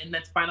green light? And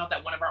then to find out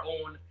that one of our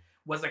own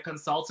was a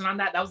consultant on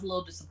that, that was a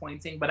little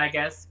disappointing. But I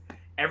guess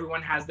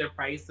everyone has their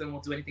price and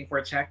will do anything for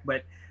a check.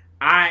 But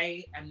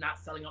I am not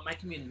selling out my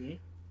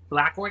community,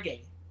 Black or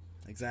gay.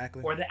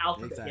 Exactly. Or the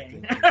alphabet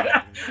gang.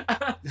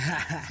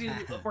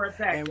 For a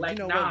sec. And like,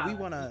 you know nah. what? We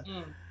want to,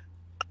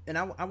 and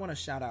I want to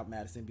shout out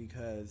Madison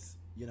because,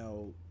 you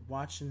know,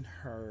 watching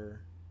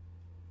her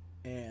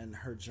and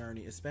her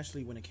journey,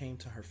 especially when it came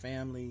to her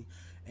family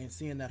and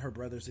seeing that her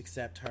brothers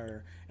accept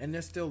her and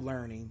they're still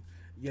learning,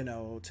 you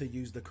know, to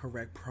use the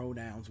correct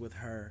pronouns with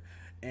her.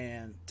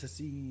 and to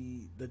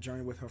see the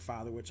journey with her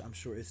father, which I'm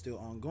sure is still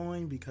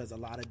ongoing because a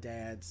lot of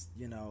dads,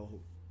 you know,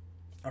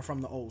 are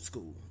from the old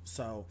school.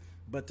 So,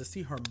 but to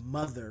see her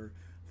mother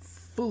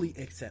fully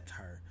accept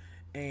her.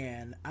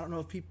 And I don't know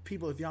if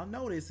people, if y'all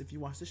notice, if you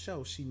watch the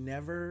show,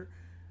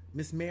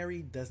 Miss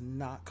Mary does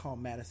not call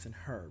Madison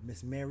her.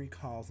 Miss Mary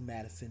calls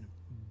Madison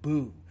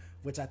Boo,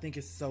 which I think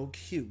is so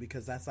cute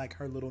because that's like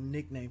her little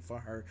nickname for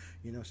her.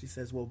 You know, she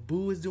says, well,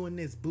 Boo is doing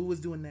this, Boo is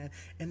doing that.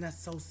 And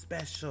that's so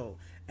special.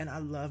 And I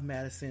love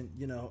Madison.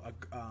 You know,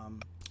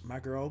 my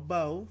girl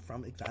Bo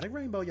from Exotic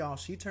Rainbow, y'all,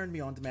 she turned me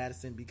on to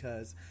Madison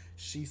because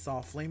she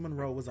saw Flame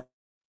Monroe was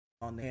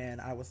on there.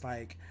 And I was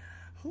like,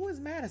 who is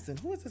Madison?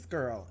 Who is this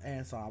girl?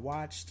 And so I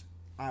watched.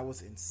 I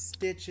was in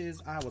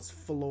stitches. I was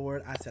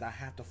floored. I said, I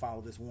have to follow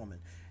this woman.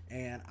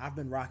 And I've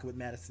been rocking with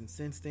Madison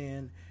since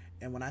then.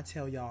 And when I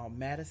tell y'all,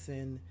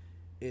 Madison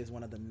is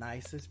one of the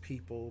nicest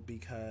people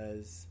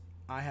because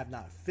I have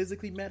not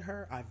physically met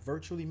her. I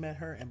virtually met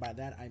her. And by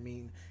that, I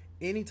mean,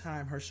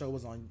 anytime her show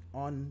was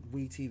on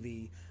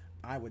WeTV,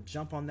 I would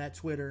jump on that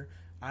Twitter.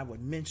 I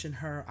would mention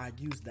her. I'd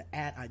use the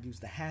I'd use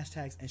the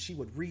hashtags, and she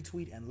would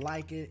retweet and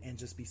like it and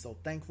just be so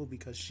thankful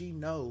because she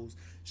knows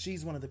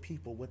she's one of the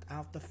people.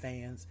 Without the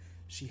fans,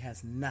 she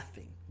has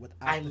nothing.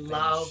 I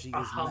love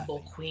a humble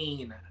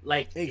queen.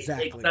 Like,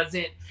 exactly. It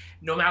doesn't,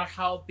 no matter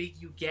how big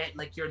you get,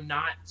 like, you're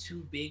not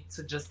too big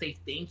to just say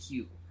thank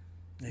you.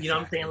 Exactly. You know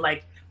what I'm saying?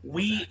 Like,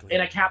 we in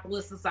a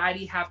capitalist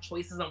society have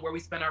choices on where we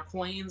spend our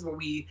coins, where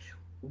we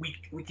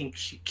can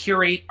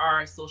curate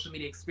our social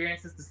media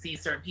experiences to see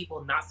certain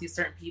people, not see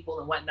certain people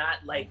and whatnot.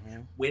 Like,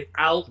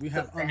 without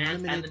the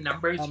fans and the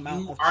numbers,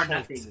 you are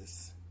nothing.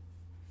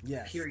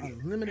 Yes, period.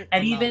 Unlimited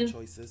and amount even of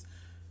choices.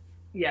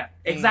 Yeah,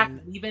 exactly.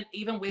 And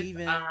even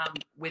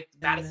with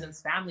Madison's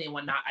family and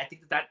whatnot, I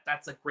think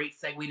that's a great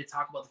segue to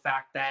talk about the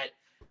fact that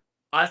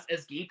us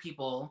as gay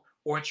people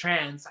or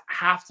trans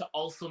have to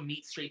also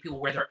meet straight people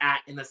where they're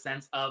at, in the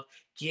sense of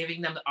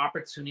giving them the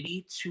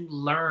opportunity to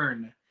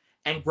learn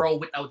and grow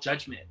without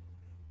judgment.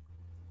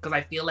 Because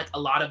I feel like a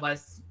lot of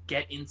us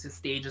get into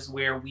stages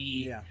where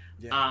we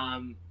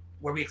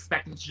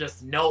expect them to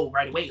just know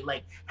right away.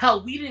 Like,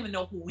 hell, we didn't even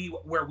know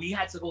where we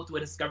had to go through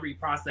a discovery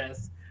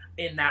process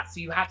in that. So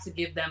you have to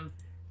give them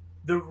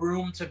the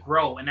room to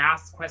grow and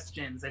ask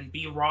questions and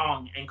be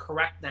wrong and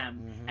correct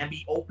them and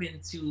be open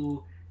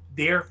to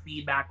their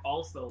feedback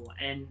also,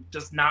 and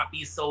just not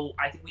be so,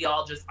 I think we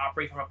all just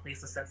operate from a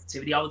place of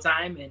sensitivity all the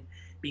time and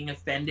being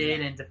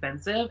offended and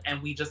defensive,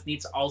 and we just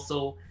need to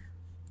also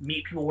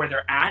meet people where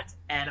they're at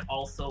and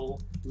also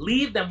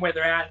leave them where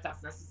they're at if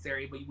that's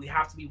necessary. But we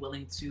have to be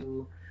willing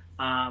to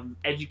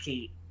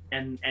educate,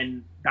 and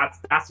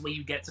that's the way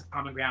you get to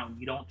common ground.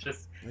 You don't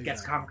just get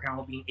to common ground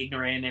with being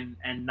ignorant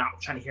and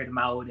not trying to hear them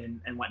out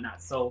and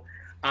whatnot. So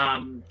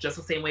just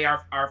the same way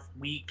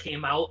we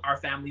came out, our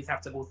families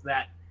have to go through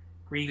that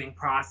grieving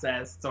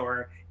process,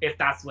 or if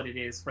that's what it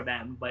is for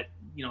them. But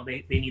you know,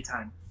 they need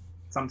time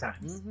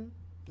sometimes.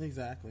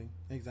 Exactly.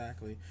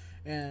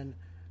 And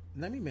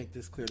let me make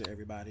this clear to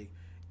everybody.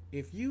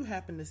 If you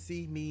happen to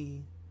see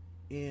me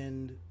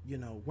in, you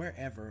know,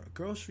 wherever, a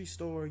grocery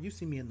store, you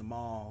see me in the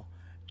mall,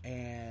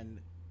 and,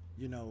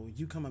 you know,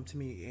 you come up to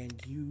me and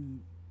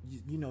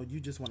you know, you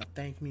just want to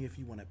thank me, if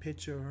you want a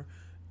picture,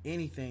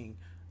 anything,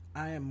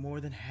 I am more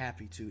than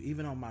happy to.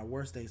 Even on my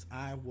worst days,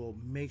 I will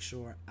make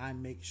sure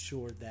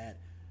that,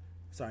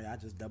 sorry, I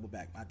just double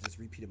back. I just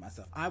repeated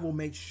myself. I will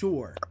make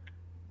sure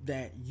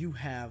that you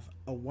have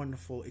a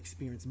wonderful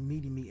experience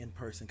meeting me in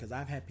person, because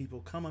I've had people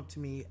come up to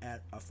me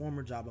at a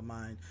former job of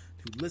mine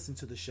who listened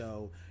to the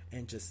show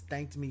and just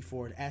thanked me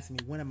for it, asked me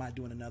when am I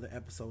doing another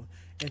episode,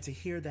 and to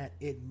hear that,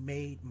 it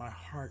made my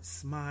heart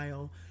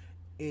smile.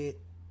 It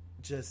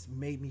just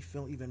made me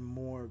feel even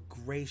more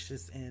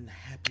gracious and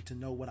happy to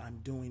know what I'm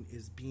doing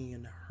is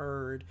being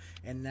heard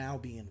and now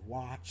being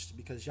watched,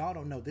 because y'all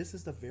don't know, this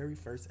is the very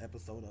first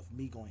episode of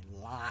me going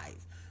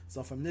live.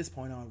 So from this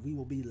point on, we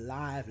will be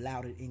live,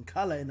 loud, and in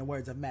color, in the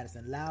words of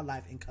Madison. Loud,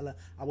 live, in color.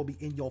 I will be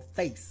in your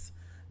face.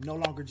 No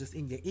longer just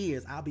in your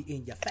ears. I'll be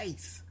in your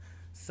face.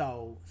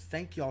 So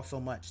thank y'all so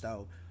much,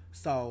 though.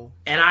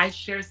 And I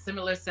share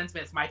similar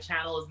sentiments. My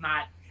channel is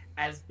not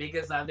as big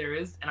as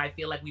others, and I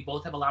feel like we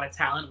both have a lot of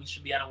talent. We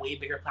should be on a way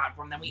bigger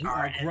platform than we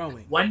are. Growing.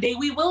 And one day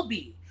we will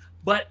be.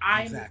 But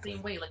I'm the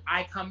same way. Like,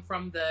 I come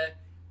from the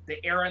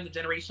era and the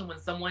generation when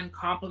someone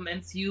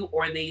compliments you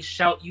or they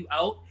shout you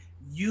out,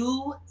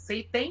 you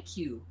say thank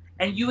you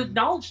and you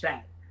acknowledge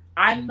that.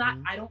 I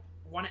don't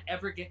want to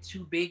ever get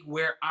too big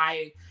where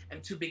I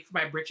am too big for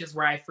my britches,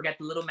 where I forget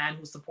the little man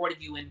who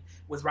supported you and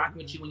was rocking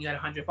with you when you had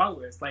 100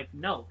 followers. Like,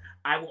 no,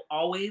 I will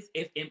always,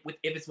 if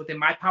it's within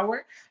my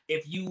power,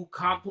 if you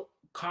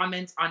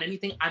comment on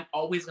anything, I'm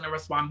always going to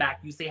respond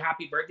back. You say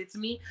happy birthday to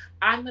me,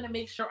 I'm going to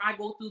make sure I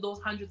go through those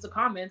hundreds of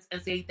comments and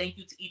say thank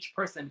you to each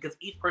person, because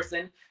each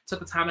person took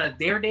the time out of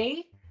their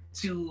day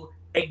to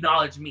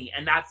acknowledge me.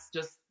 And that's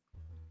just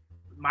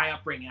my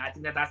upbringing. I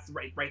think that's the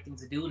right thing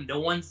to do.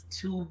 No one's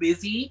too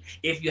busy.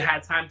 If you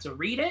had time to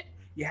read it,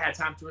 you had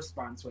time to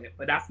respond to it.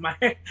 But that's my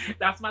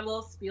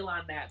little spiel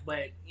on that.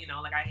 But you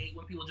know, like I hate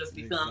when people just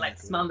be feeling like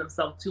smelling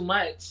themselves too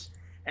much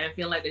and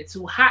feeling like they're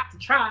too hot to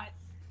try it,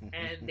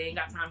 and they ain't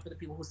got time for the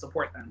people who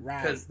support them.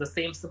 Because the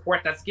same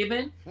support that's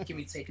given can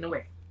be taken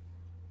away.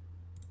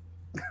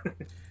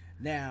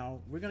 Now,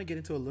 we're going to get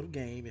into a little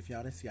game. If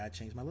y'all didn't see, I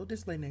changed my little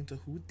display name to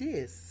Who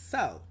Dis.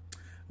 So,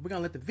 we're going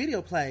to let the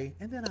video play,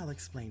 and then I'll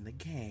explain the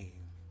game.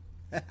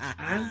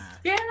 I'm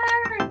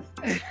scared!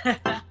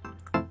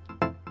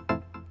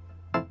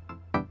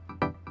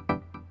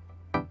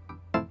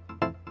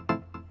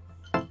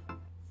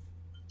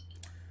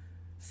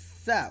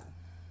 So,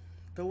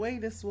 the way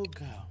this will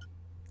go.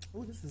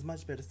 Oh, this is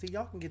much better. See,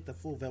 y'all can get the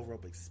full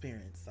Velrope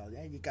experience. So,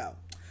 there you go.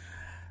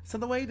 So,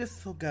 the way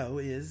this will go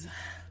is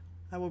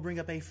I will bring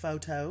up a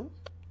photo,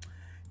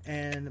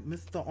 and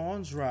Mr.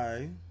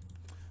 Andre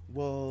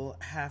will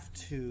have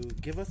to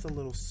give us a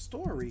little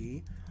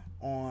story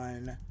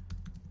on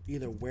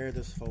either where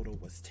this photo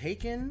was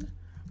taken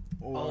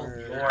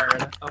or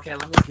okay,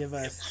 let me give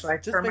us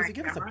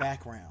give us a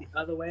background. The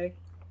other way.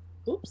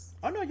 Oops.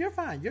 Oh no, you're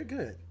fine. You're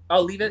good.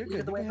 Oh, leave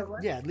it the way it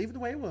was? Yeah, leave it the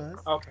way it was.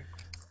 Okay.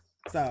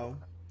 So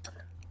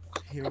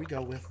here we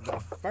go with the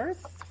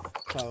first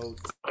photo.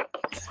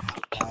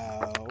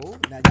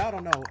 Now y'all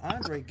don't know,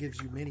 Andre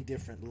gives you many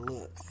different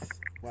looks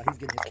while he's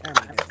getting his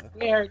camera together.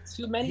 There are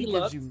too many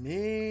looks. He gives you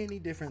many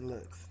different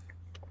looks.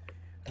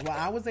 Well,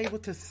 I was able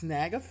to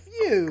snag a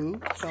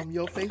few from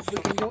your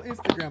Facebook and your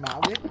Instagram. I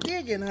went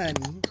digging,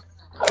 honey.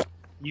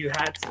 You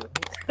had to.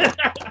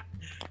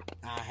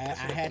 I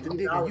had to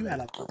dig. You had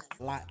a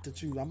lot to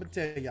choose. I'm gonna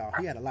tell y'all,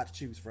 he had a lot to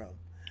choose from.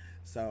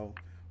 So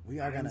we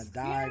are gonna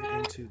dive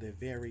into the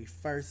very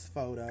first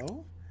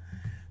photo.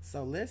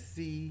 So let's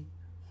see,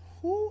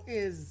 who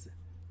is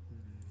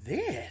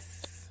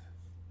this?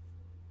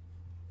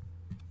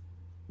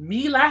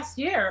 Me last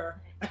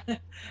year. Just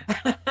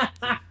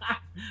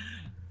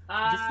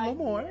a little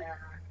more. Yeah.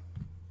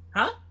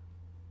 Huh?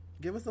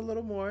 Give us a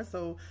little more.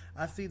 So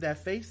I see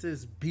that face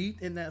is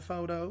beat in that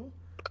photo.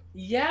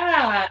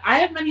 Yeah, I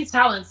have many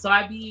talents, so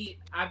I be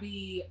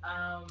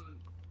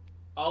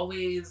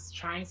always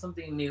trying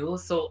something new.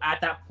 So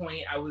at that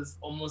point, I was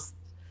almost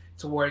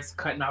towards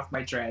cutting off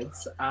my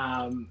dreads.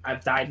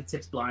 I've dyed the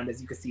tips blonde, as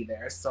you can see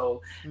there.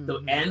 So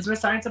the ends were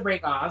starting to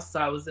break off. So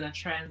I was in a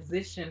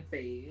transition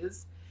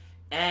phase,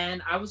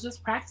 and I was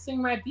just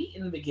practicing my beat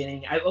in the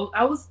beginning.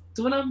 I was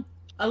doing them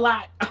a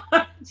lot.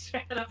 I wouldn't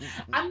say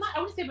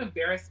I'm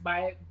embarrassed by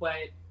it,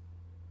 but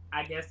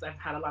I guess I've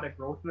had a lot of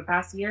growth in the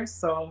past year.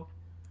 So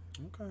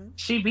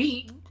she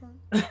beat.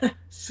 Okay.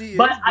 She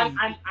but is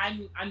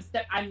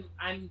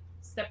I'm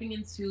stepping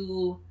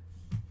into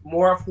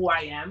more of who I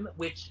am,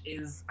 which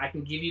is I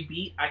can give you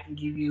beat, I can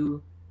give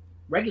you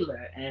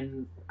regular,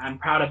 and I'm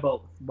proud of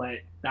both. But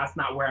that's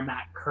not where I'm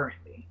at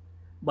currently.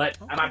 But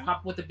I might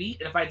pop with the beat,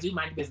 and if I do,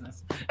 mind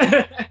business.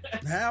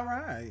 All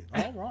right.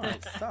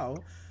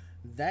 So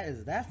that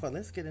is that for.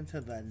 Let's get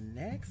into the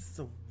next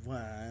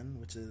one,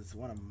 which is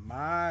one of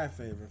my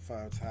favorite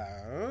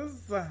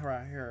photos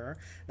right here.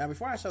 Now,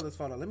 before I show this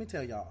photo, let me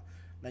tell y'all.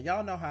 Now,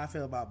 y'all know how I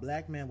feel about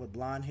black men with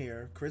blonde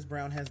hair. Chris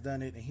Brown has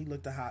done it, and he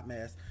looked a hot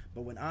mess.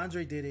 But when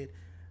Andre did it,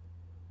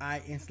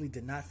 I instantly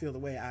did not feel the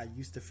way I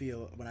used to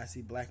feel when I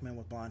see black men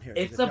with blonde hair.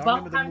 It's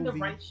about having the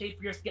right shape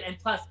for your skin.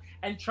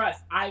 And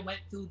trust, I went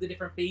through the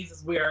different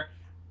phases where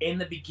in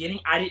the beginning,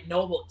 I didn't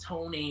know about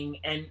toning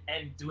and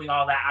doing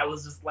all that. I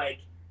was just like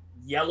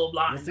yellow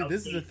blonde. Well, see,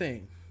 this is the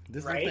thing.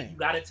 This right? is the thing. You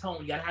got to tone.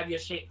 You got to have your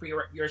shape for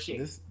your shape.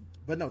 This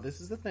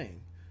is the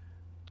thing.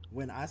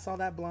 When I saw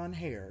that blonde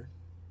hair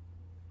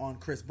on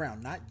Chris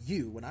Brown, not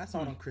you, when I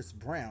saw it on Chris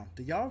Brown,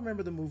 do y'all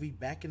remember the movie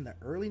back in the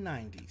early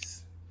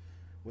 90s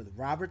with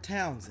Robert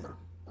Townsend,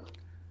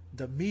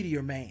 The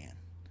Meteor Man?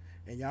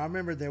 And y'all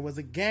remember there was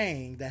a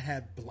gang that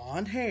had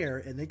blonde hair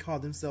and they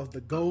called themselves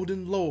the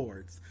Golden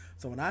Lords.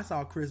 So when I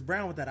saw Chris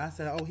Brown with that, I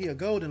said, oh, he a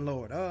Golden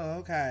Lord. Oh,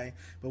 okay.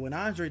 But when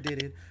Andre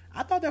did it,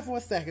 I thought that for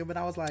a second, but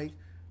I was like,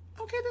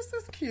 okay, this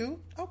is cute.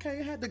 Okay,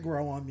 it had to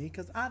grow on me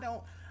because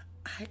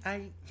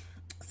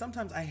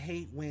sometimes I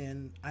hate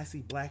when I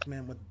see black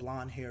men with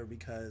blonde hair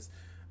because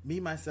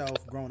me,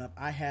 myself, growing up,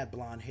 I had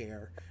blonde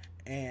hair.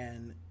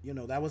 And, you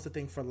know, that was the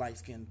thing for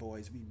light-skinned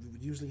boys. We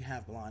usually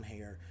have blonde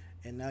hair.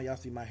 And now y'all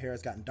see my hair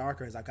has gotten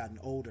darker as I've gotten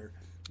older.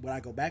 Would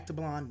I go back to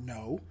blonde?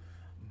 No.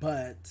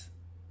 But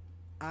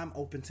I'm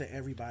open to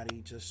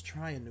everybody just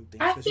trying new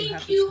things. Because you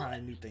have to try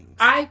new things.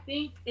 I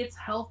think it's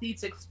healthy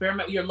to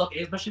experiment with your look,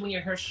 especially when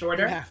your hair's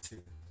shorter. You have to.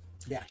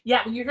 Yeah.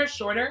 Yeah, when your hair's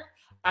shorter,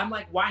 I'm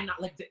like, why not?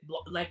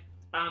 Like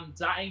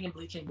dyeing and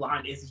bleaching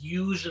blonde is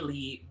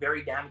usually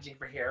very damaging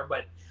for hair,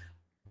 but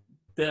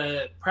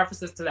the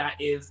prefaces to that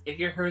is if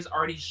your hair is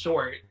already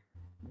short,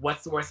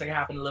 what's the worst that can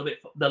happen?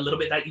 The little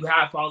bit that you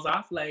have falls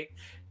off. Like,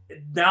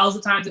 now's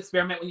the time to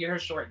experiment when your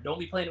hair's short. Don't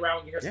be playing around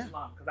when your hair's too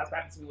long, because that's what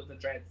happened to me with the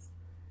dreads.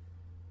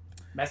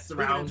 Mess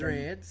around.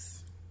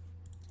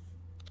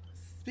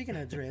 Speaking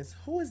of dreads,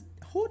 who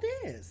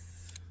this?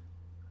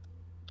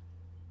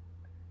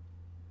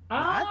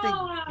 I think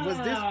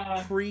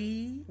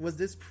was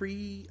this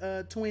pre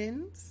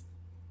twins?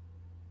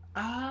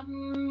 Child,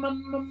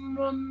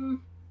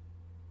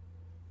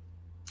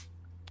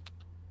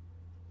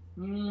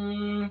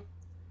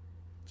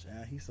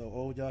 he's so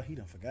old, y'all. He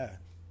done forgot.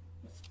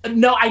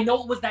 No, I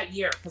know it was that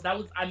year because that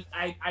was I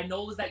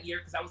know it was that year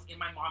because I was in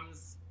my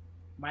mom's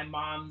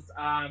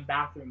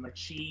bathroom. Like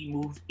she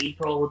moved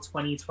April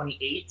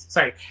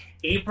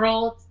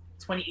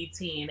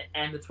 2018,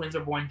 and the twins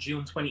were born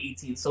June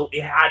 2018. So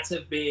it had to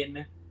have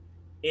been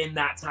in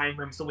that time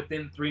frame. So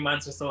within 3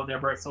 months or so of their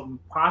birth. So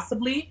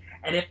possibly,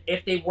 and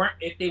if they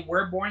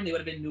were born, they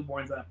would have been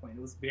newborns at that point.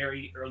 It was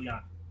very early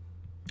on.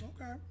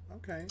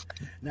 Okay.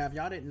 Now, if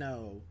y'all didn't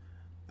know,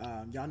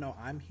 y'all know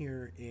I'm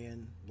here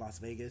in Las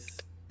Vegas,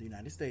 the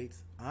United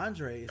States.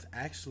 Andre is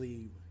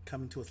actually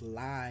coming to us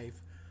live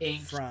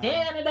from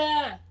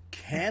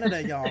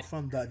Canada, y'all,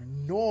 from the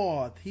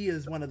north. He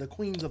is one of the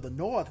queens of the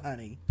north,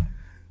 honey.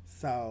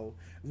 So,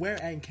 where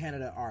in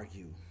Canada are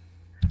you?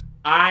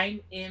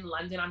 I'm in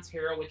London,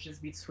 Ontario, which is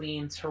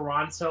between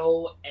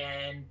Toronto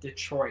and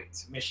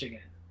Detroit, Michigan.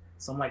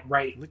 So I'm like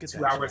right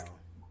 2 hours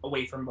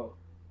away from both.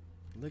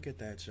 Look at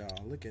that, y'all.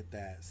 Look at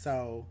that.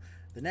 So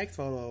the next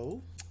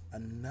photo,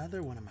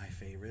 another one of my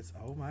favorites.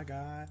 Oh my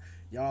God,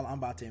 y'all! I'm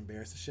about to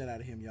embarrass the shit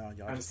out of him, y'all.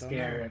 I'm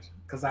scared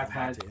because I've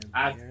had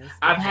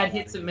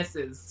hits and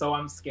misses, so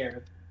I'm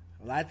scared.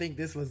 Well, I think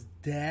this was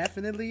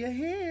definitely a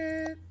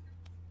hit.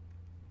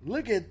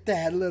 Look at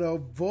that little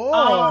boy.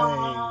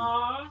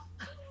 Aww.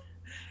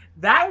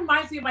 That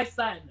reminds me of my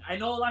son. I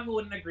know a lot of people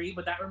wouldn't agree,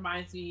 but that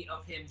reminds me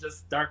of him,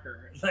 just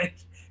darker, like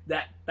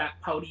that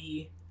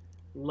pouty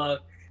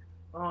look.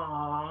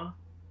 Aww.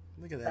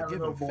 Look at that.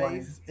 Give him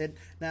face. And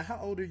now, how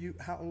old are you?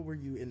 How old were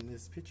you in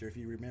this picture, if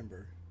you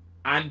remember?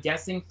 I'm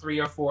guessing 3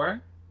 or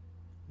 4.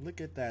 Look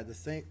at that. Around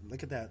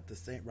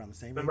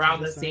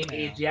the same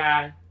age. Age.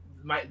 Yeah.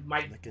 My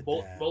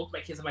both my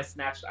kids have my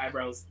snatched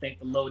eyebrows. Thank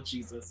the Lord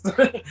Jesus. Look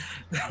at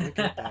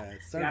that.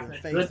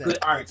 Serving face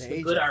at the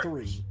age of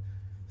 3.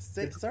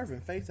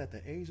 Serving face at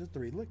the age of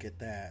 3. Look at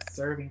that.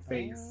 Serving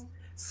face.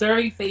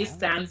 Serving face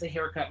stands a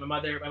haircut. My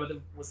mother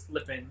was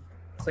slipping,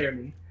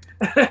 clearly.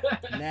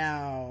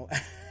 Now,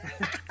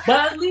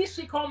 but at least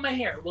she combed my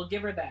hair. We'll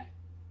give her that.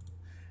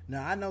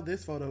 Now I know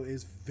this photo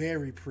is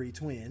very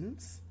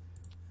pre-twins.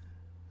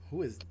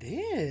 Who is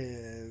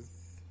this?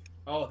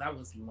 Oh, that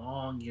was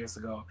long years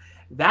ago.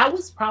 That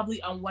was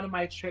probably on one of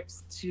my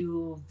trips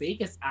to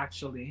Vegas,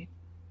 actually.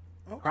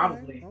 Okay,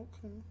 probably.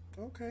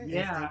 Okay.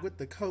 Yeah. And with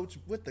the coach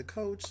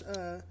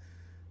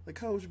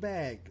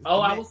bag.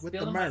 I was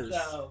feeling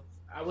myself.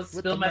 I was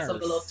still myself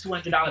with a little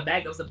 $200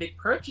 bag. That was a big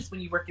purchase when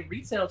you work in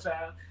retail,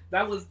 child.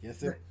 That was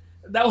a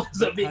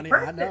big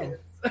purchase. I know.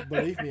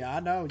 Believe me, I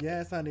know.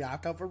 Yes, honey, I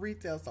come from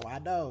retail, so I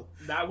know.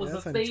 That was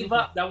a save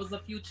up. That was a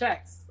few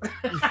checks.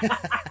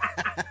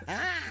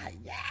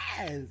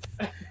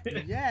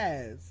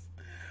 Yes.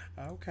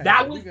 Okay.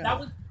 That was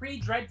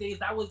pre-dread days.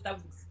 That was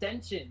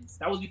extensions.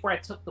 That was before I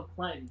took the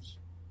plunge.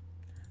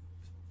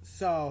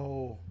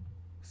 So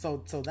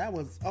that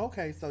was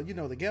okay. So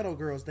the ghetto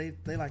girls, they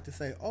like to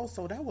say, "Oh,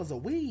 so that was a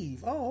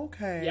weave." Oh,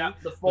 okay. Yeah,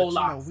 the faux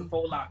locks.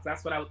 Faux locks.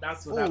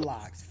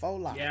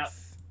 Faux locks. Yeah.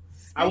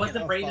 I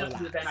wasn't ready to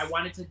do that. I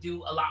wanted to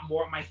do a lot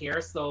more of my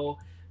hair, so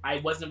I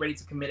wasn't ready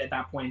to commit at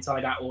that point until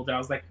I got older. I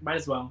was like, might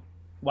as well,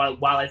 while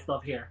I still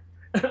have hair.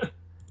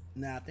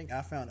 Now I think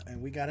I found,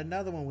 and we got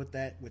another one with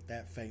that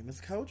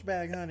famous Coach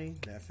bag, honey.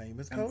 That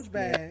famous Coach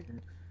bag.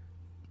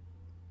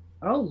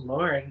 Oh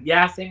Lord,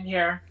 yeah, same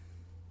here.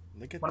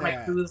 Look at one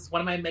that.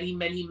 One of my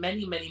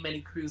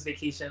many cruise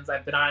vacations.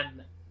 I've been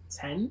on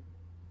 10.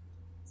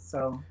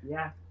 So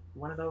yeah,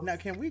 one of those. Now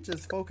can we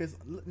just focus?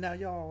 Now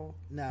y'all,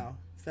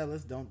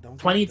 fellas, don't.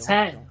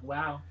 2010.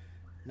 Wow.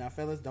 Now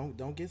fellas,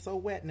 don't get so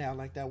wet now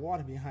like that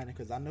water behind it,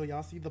 because I know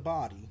y'all see the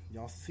body.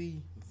 Y'all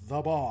see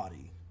the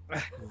body.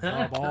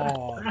 The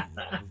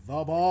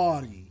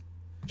body.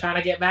 Trying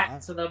to get back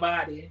to the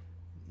body.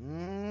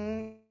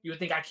 You would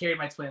think I carried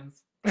my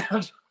twins.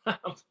 I'm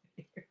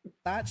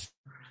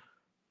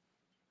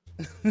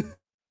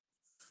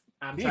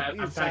trying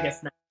to get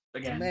snapped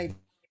again.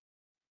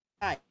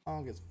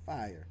 Long as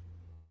fire.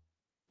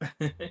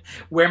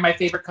 Wear my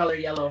favorite color,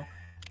 yellow.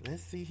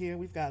 Let's see here.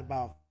 We've got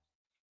about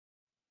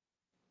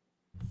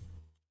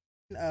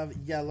of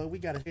yellow. We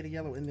got a shade of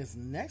yellow in this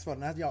next photo.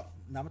 Now I'm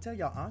gonna tell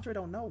y'all, Andre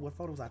don't know what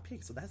photos I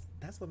picked, so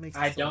that's what makes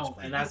it I so don't, much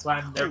fun. And that's why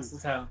I'm nervous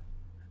as hell.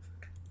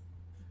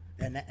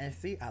 And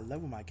see, I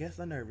love when my guests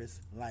are nervous.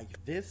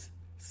 Like this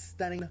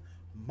stunning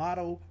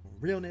model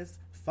realness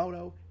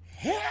photo.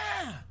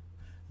 Yeah,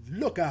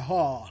 look at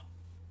her.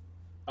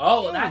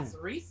 Oh, that's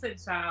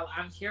recent, child.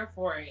 I'm here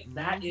for it.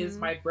 That is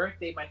my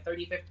birthday, my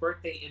 35th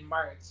birthday in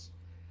March.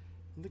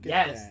 Look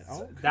at that.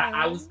 Okay. That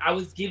I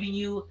was giving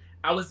you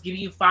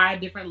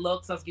 5 different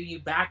looks. I was giving you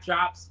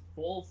backdrops,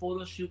 full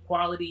photo shoot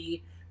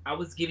quality. I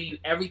was giving you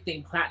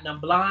everything platinum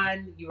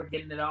blonde. You were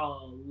getting it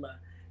all,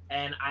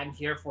 and I'm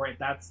here for it.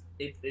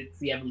 It's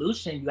the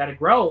evolution. You got to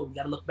grow. You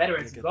got to look better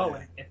as you go.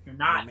 And if you're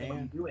not, then what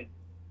are you doing?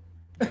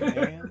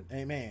 Amen.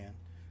 Amen.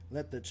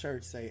 Let the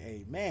church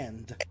say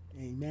amen.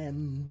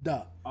 Amen.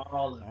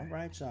 All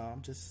right, y'all.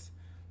 I'm just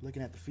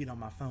looking at the feet on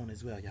my phone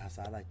as well, y'all.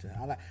 So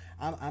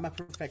I'm a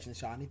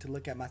perfectionist, y'all. I need to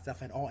look at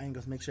myself at all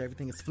angles, make sure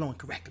everything is flowing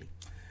correctly.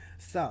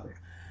 So,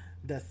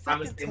 the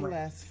second to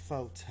last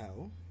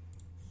photo.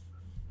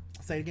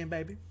 Say it again,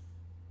 baby.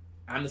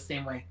 I'm the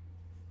same way.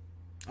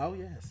 Oh,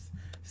 yes.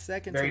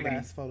 Second to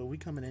last photo. We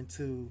coming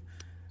into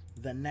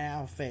the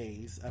now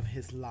phase of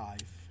his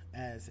life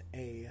as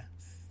a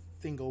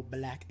single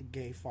black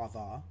gay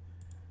father.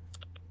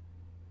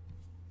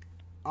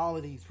 All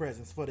of these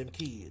presents for them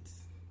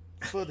kids.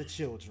 For the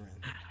children.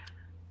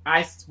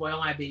 I spoil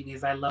my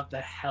babies. I love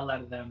the hell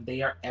out of them.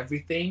 They are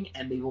everything,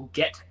 and they will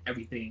get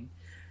everything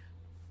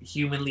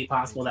humanly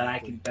possible that I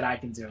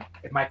can do.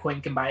 If my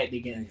coin can buy it, they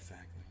get it.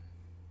 Exactly.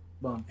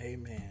 Boom.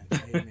 Amen.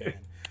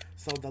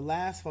 So the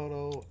last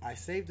photo, I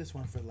saved this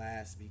one for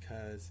last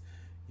because,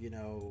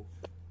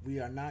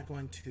 we're not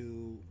going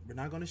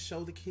to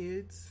show the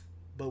kids,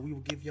 but we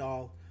will give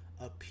y'all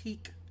a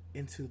peek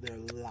into their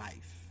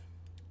life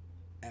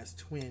as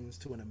twins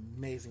to an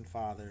amazing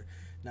father.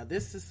 Now,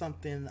 this is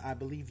something I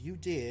believe you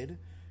did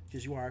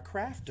because you are a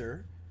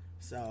crafter.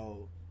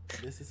 So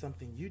this is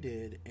something you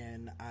did,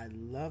 and I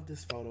love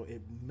this photo.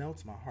 It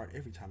melts my heart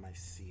every time I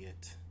see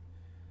it.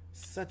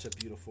 Such a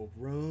beautiful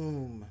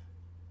room.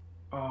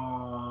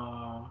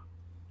 Oh,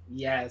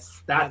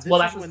 yes. That's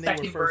the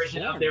second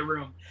version of their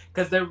room,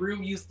 because their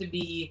room used to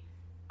be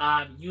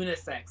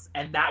unisex,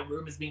 and that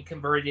room is being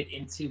converted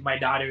into my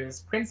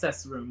daughter's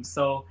princess room.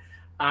 So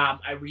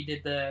I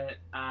redid the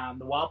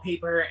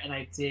wallpaper, and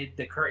I did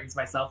the curtains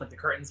myself. Like, the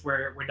curtains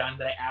were done,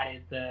 but I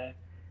added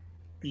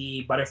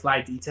the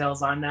butterfly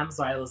details on them.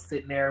 So I was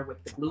sitting there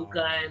with the glue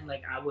gun,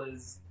 like I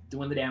was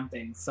doing the damn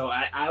thing. So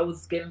I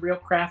was getting real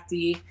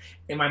crafty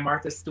in my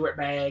Martha Stewart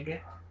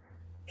bag,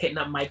 hitting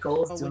up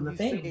Michael's, doing the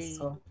thing.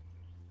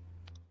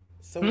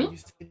 So when you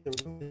say the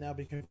room now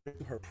became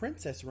her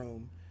princess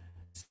room,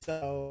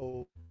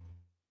 so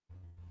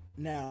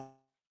now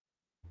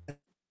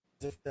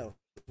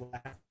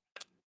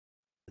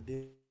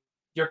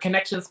your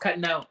connection's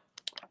cutting out.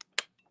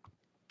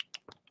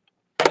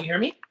 Can you hear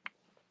me?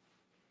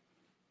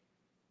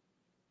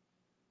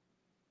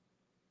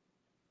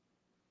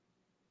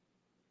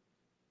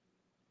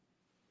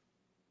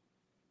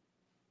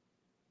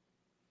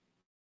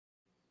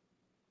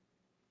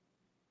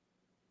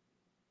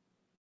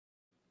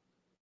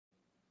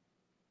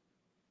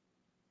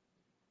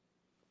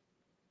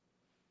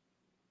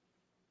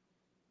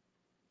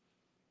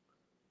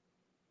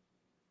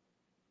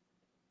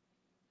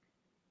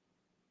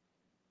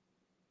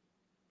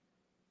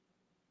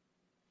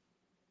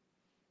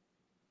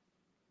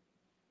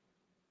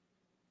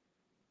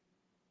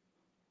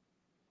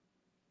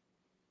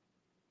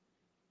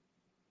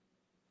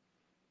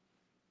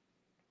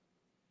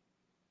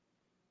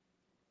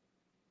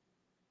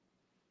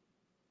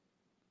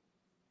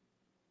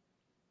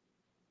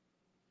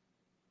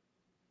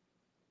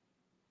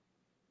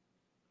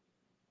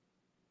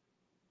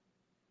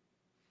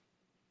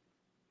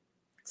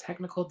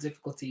 Technical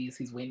difficulties.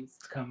 He's waiting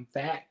to come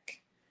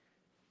back.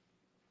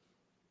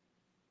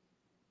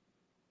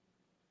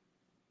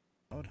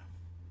 Hold on.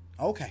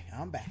 Okay,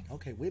 I'm back.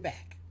 Okay, we're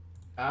back.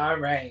 All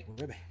right.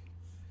 We're back.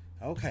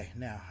 Okay,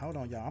 now, hold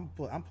on, y'all.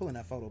 I'm pulling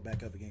that photo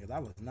back up again because I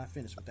was not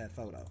finished with that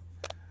photo.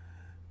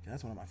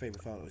 That's one of my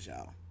favorite photos,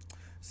 y'all.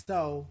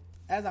 So,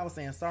 as I was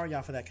saying, sorry,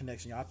 y'all, for that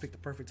connection, y'all. I picked the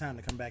perfect time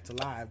to come back to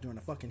live during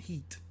the fucking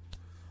heat.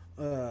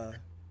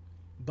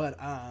 But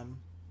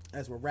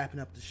as we're wrapping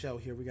up the show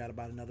here, we got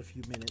about another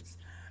few minutes.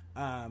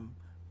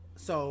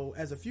 So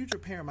as a future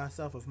parent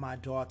myself of my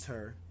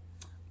daughter,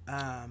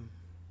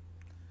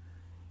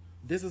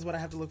 this is what I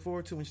have to look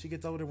forward to when she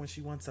gets older, when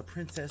she wants a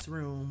princess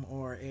room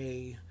or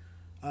a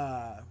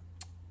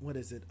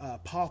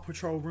Paw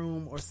Patrol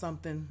room or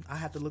something. I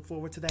have to look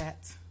forward to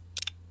that.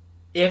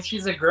 If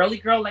she's a girly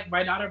girl, like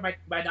my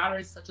daughter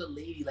is such a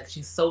lady. Like,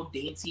 she's so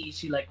dainty.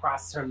 She like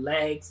crosses her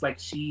legs. Like,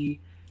 she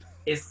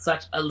is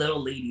such a little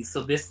lady.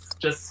 So this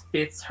just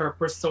fits her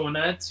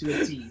persona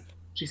to a T.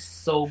 She's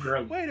so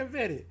girly. Wait a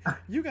minute.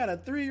 You got a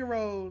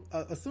 3-year-old,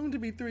 a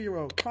soon-to-be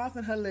 3-year-old,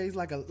 crossing her legs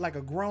like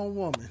a grown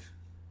woman.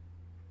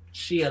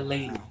 She a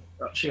lady.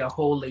 Wow. She a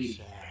whole lady.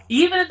 Child.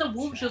 Even in the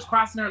womb, she was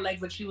crossing her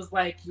legs. Like, she was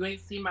like, you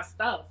ain't seen my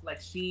stuff. Like,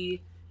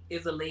 she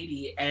is a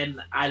lady, and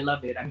I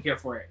love it. I'm here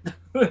for it.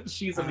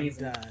 She's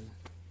amazing.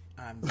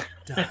 I'm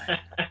done.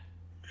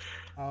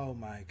 Oh,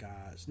 my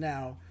gosh.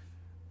 Now,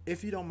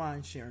 if you don't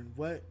mind sharing,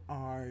 what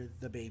are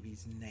the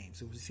baby's names?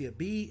 So we see a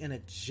B and a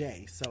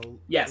J. So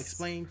yes.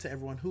 Explain to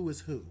everyone who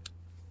is who.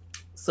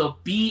 So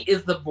B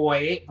is the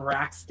boy,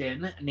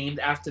 Braxton, named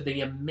after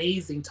the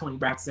amazing Toni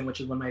Braxton,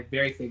 which is one of my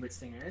very favorite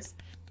singers.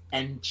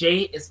 And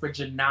J is for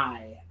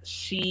Janai.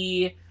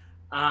 She,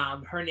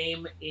 her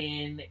name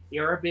in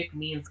Arabic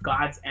means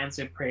God's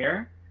answered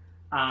prayer.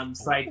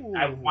 So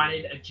I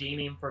wanted a J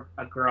name for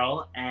a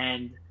girl,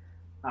 and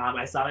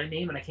I saw her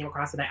name and I came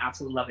across it and I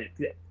absolutely love it.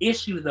 The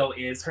issue, though,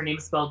 is her name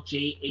is spelled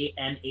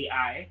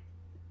Janai.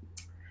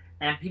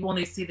 And people, when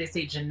they say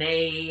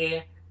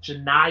Janae,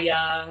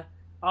 Janaya,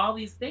 all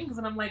these things.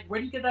 And I'm like, where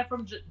do you get that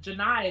from,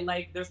 Janai?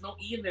 Like, there's no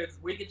E in there.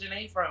 Where do you get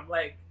Janae from?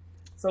 Like,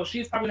 So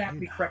she's probably going to have to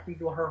be correcting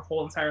through her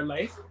whole entire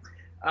life.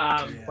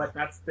 But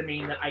that's the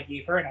name that I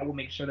gave her, and I will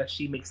make sure that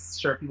she makes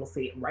sure people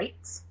say it right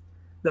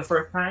the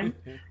first time.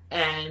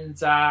 And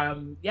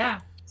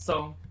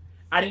so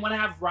I didn't want to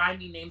have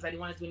rhyming names. I didn't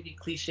want to do anything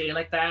cliche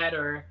like that,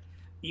 or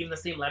even the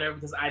same letter,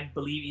 because I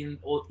believe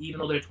even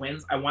though they're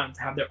twins, I want them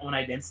to have their own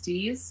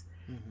identities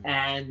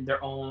and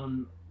their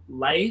own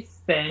life,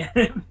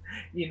 and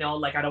you know,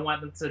 like I don't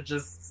want them to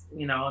just,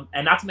 you know,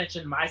 and not to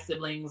mention my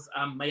siblings,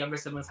 my younger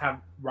siblings have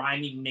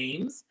rhyming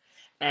names,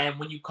 and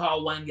when you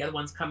call one, the other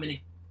one's coming and,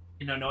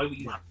 you know, annoyed with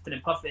you huffing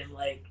and puffing,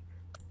 like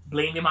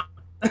blame your mom,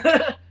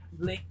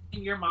 blame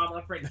your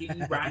mama for giving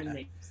you rhyming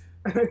names.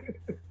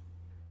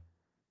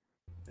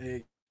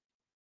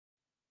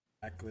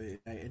 Exactly,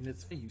 and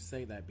it's funny you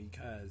say that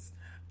because,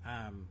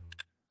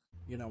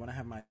 you know, when I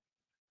have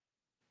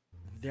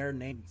their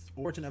names,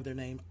 origin of their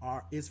name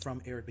is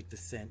from Arabic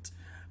descent.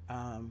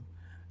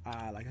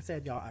 Like I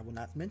said, y'all, I will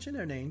not mention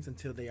their names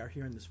until they are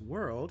here in this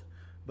world,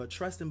 but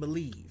trust and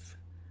believe,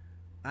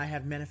 I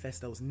have manifest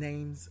those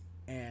names,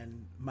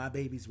 and my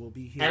babies will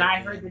be here. And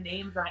I heard the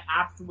names, I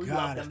absolutely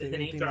love them. If they're the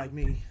anything names like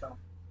me. So.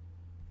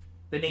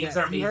 The names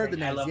are amazing. You heard the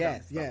names. I love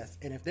them. Yes.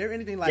 And if they're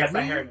anything like me,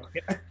 I heard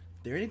them.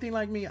 they're anything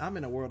like me, I'm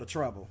in a world of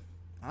trouble.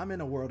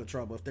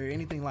 If they're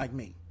anything like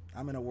me,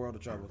 I'm in a world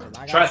of trouble.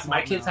 Trust,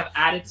 my kids have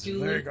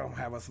attitude. They're gonna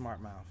have a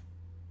smart mouth.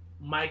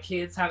 My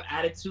kids have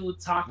attitude,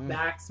 talk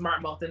back,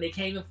 smart mouth, and they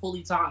can't even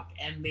fully talk.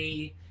 And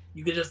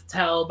you can just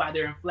tell by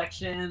their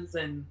inflections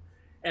and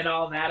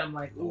all that. I'm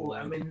like, ooh,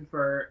 I'm in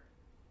for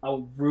a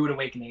rude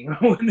awakening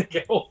when they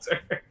get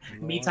older.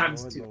 Me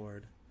times two.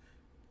 Lord.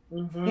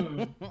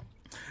 Mm-hmm.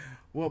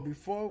 Well,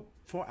 before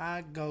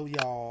I go,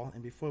 y'all,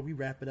 and before we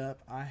wrap it up,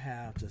 I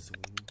have just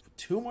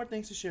 2 more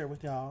things to share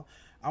with y'all.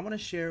 I want to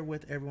share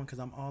with everyone because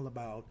I'm all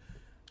about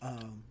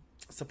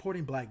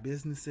supporting Black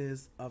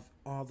businesses of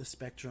all the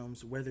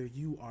spectrums, whether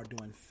you are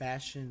doing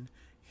fashion,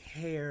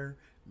 hair,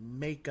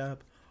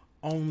 makeup,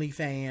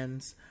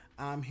 OnlyFans.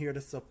 I'm here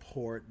to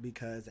support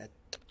because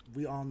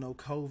we all know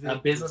COVID. A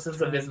business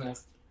is a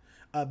business.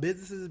 A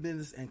business is a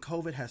business, and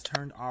COVID has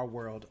turned our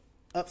world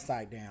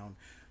upside down.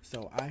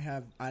 So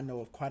I know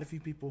of quite a few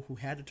people who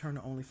had to turn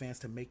to OnlyFans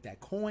to make that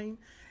coin,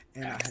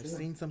 and I have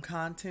seen some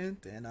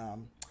content, and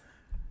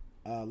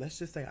let's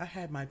just say I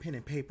had my pen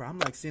and paper. I'm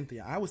like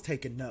Cynthia, I was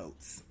taking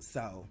notes,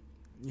 so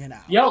you know.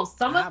 Yo,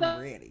 some of them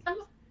ready.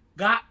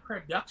 Got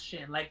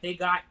production, like they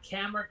got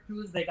camera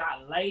crews, they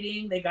got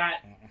lighting, they got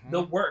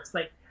the works.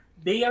 Like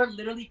they are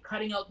literally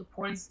cutting out the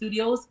porn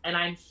studios, and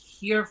I'm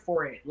here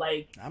for it.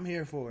 Like I'm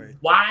here for it.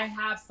 Why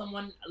have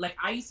someone like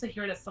I used to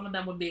hear that some of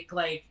them would make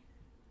like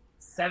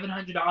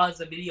 $700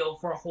 a video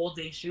for a whole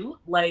day shoot,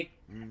 like,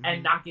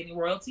 and not getting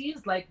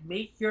royalties. Like,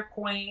 make your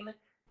coin,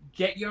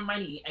 get your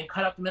money, and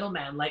cut out the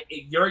middleman. Like,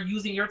 if you're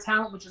using your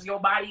talent, which is your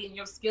body and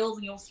your skills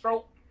and your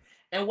stroke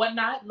and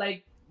whatnot,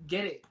 like,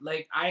 get it.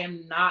 Like, I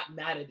am not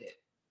mad at it.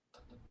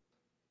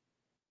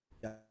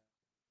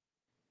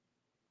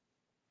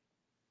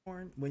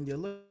 When you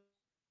look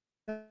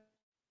at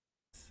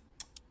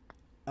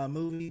a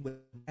movie with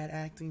bad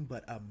acting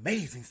but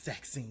amazing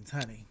sex scenes,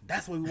 honey,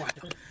 that's what we watch.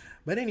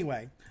 But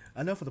anyway,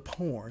 enough of the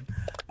porn.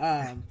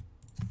 I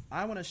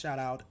want to shout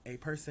out a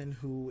person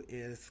who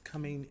is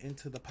coming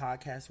into the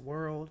podcast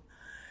world.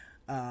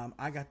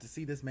 I got to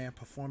see this man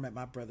perform at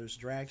my brother's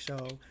drag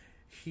show.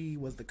 He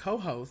was the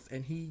co-host,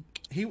 and he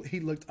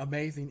looked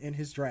amazing in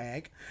his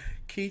drag.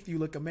 Keith, you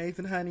look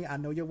amazing, honey. I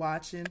know you're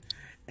watching,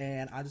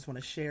 and I just want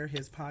to share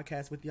his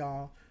podcast with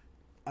y'all.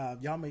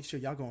 Y'all make sure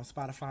y'all go on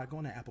Spotify, go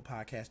on to Apple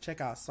Podcasts. Check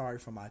out Sorry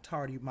for My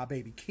Tardy, my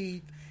baby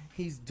Keith.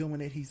 He's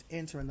doing it. He's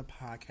entering the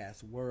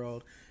podcast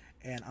world,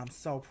 and I'm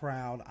so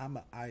proud.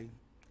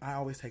 I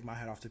always take my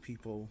hat off to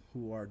people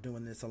who are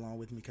doing this along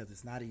with me because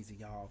it's not easy,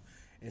 y'all.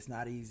 It's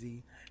not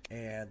easy,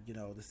 and you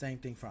know the same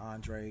thing for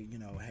Andre. You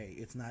know, hey,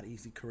 it's not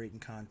easy creating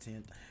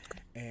content,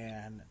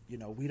 and you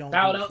know we don't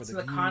shout do it out for to the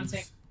the views.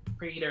 content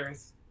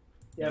creators.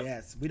 Yep.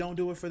 Yes, we don't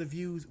do it for the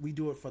views. We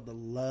do it for the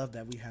love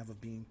that we have of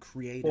being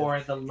creative.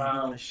 For the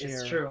love,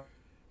 it's true.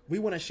 We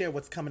want to share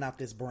what's coming out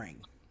this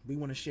brain. We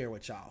want to share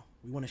with y'all.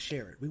 We want to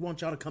share it. We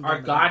want y'all to come.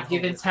 Our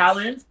God-given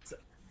talents.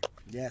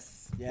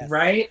 Yes.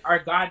 Right, our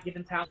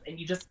God-given talents, and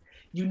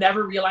you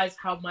never realize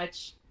how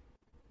much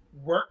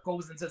work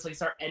goes into it. So you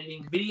start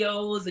editing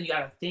videos, and you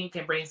gotta think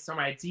and brainstorm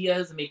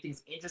ideas and make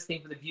things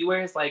interesting for the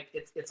viewers. Like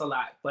it's a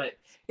lot, but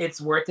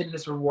it's worth it and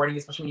it's rewarding,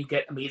 especially when you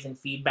get amazing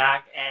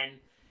feedback and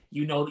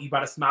you know that you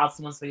brought a smile to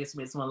someone's face,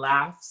 made someone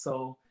laugh.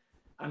 So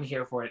I'm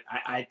here for it.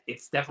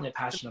 It's definitely a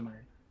passion of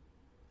mine.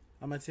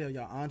 I'm gonna tell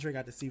y'all, Andre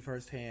got to see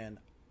firsthand.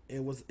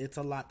 It's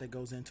a lot that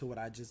goes into what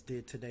I just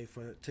did today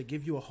to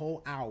give you a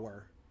whole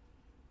hour.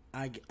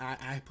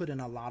 I put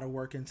in a lot of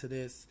work into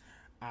this.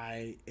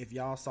 If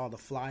y'all saw the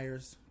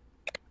flyers,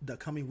 the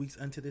coming weeks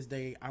unto this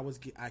day,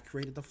 I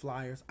created the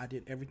flyers. I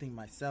did everything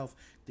myself.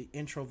 The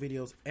intro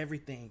videos,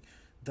 everything,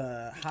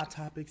 the hot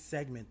topic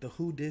segment, the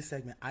who did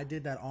segment. I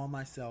did that all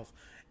myself.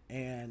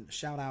 And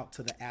shout out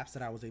to the apps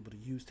that I was able to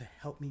use to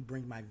help me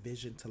bring my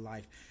vision to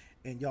life.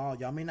 And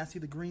y'all may not see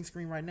the green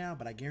screen right now,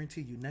 but I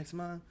guarantee you next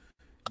month,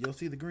 You'll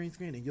see the green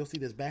screen and you'll see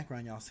this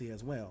background y'all see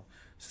as well.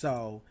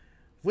 So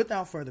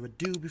without further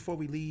ado, before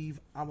we leave,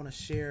 I want to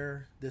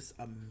share this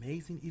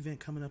amazing event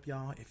coming up,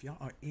 y'all. If y'all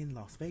are in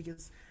Las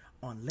Vegas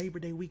on Labor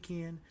Day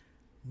weekend,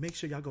 make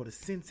sure y'all go to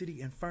Sin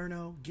City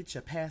Inferno. Get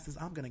your passes.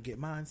 I'm going to get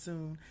mine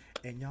soon,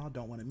 and y'all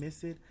don't want to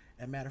miss it.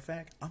 As a matter of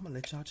fact, I'm going to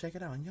let y'all check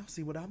it out, and y'all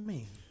see what I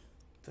mean.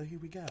 So here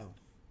we go.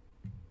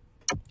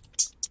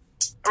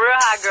 Real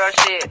hot girl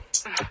shit.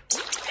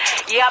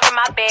 Yeah, I'm in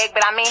my bag,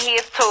 but I'm in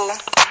his too.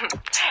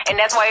 And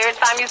that's why every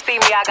time you see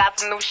me, I got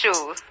some new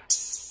shoes.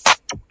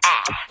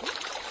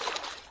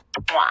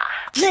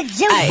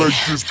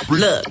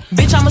 Look,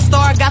 bitch, I'm a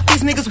star, got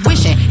these niggas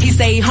wishing. He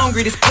say he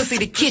hungry, this pussy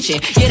the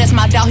kitchen. Yeah, that's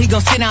my dog, he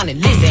gon' sit down and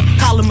listen.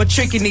 Call him a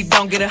trick and he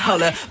don't get a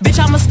holler. Bitch,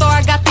 I'm a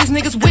star, got these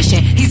niggas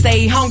wishing. He say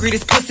he hungry,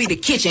 this pussy the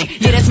kitchen.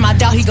 Yeah, that's my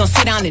dog, he gon'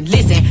 sit down and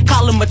listen.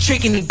 Call him a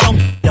trick and he don't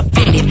get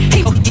offended.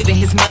 He gon' giving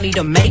his money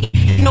to make it.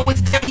 You know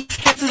it's very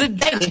expensive to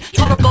daily.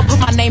 Told him go put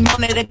my name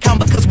on that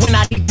account because when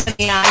I need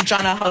money, I ain't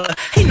tryna holler.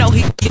 He know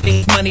he giving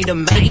his money to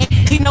make it.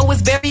 He know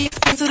it's very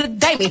expensive to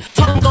daily.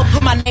 Told him go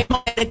put my name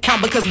on that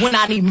account because when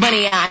I need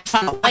money, I ain't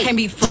tryna wait. Can't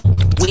be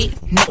fucked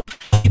with, no.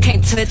 You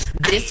can't touch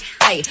this,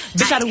 ayy.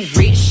 Bitch, I do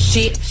rich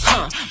shit,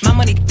 My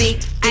money thick,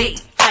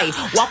 ayy.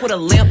 Walk with a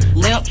limp,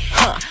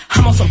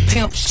 I'm on some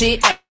pimp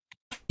shit.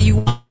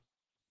 You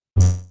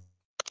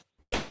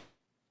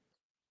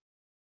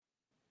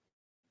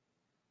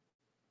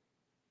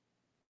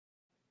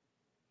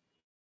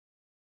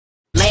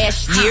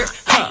last year,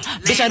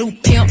 bitch, I do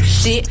pimp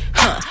shit,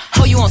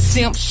 Ho, you on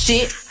simp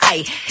shit,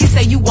 ayy. He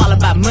say you all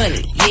about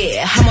money,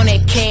 yeah, I'm on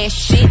that cash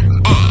shit,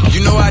 ayy.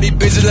 You know how these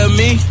bitches love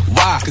me?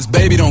 Why? Cause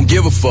baby don't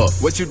give a fuck.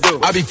 What you do?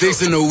 I be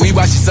fixing the weed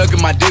while she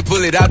sucking my dick,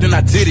 pull it out, then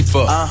I titty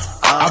fuck.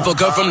 I fuck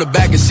her from the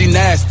back and she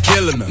nasty,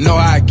 killing her. Know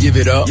how I give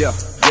it up.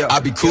 I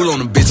be cool on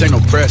the bitch, ain't no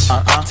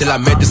pressure. Till I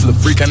met this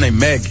little freak, her name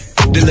Maggie.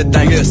 This little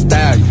thing here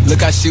style you.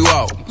 Look how she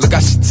walk, look how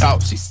she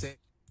talk, she said.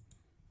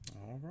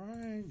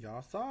 Alright,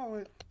 y'all saw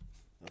it.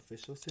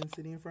 Official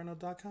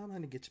SinCityInferno.com,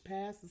 honey. Get your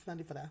passes,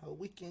 honey, for that whole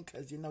weekend,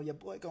 because you know your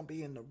boy gonna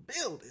be in the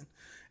building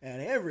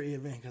at every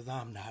event, because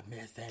I'm not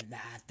missing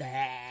nothing.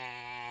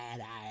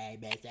 I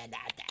ain't missing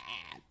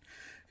nothing.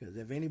 Because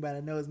if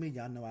anybody knows me,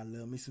 y'all know I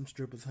love me some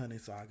strippers, honey,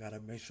 so I gotta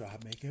make sure I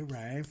make it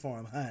rain for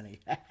them, honey.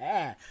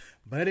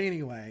 But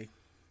anyway.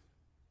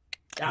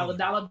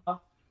 Dollar.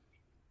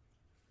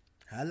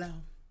 Hello.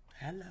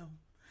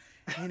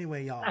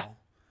 Anyway, y'all,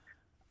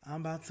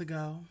 I'm about to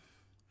go.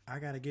 I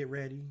gotta get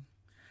ready.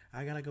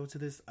 I gotta go to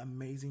this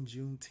amazing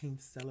Juneteenth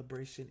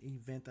celebration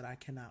event that I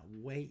cannot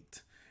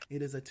wait.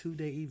 It is a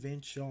 2-day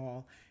event,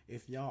 y'all.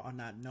 If y'all are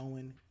not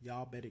knowing,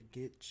 y'all better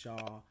get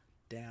y'all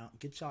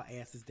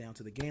asses down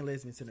to the Gay and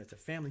Lesbian Center. It's a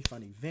family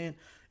fun event.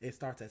 It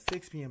starts at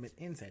 6 p.m. It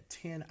ends at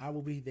 10. I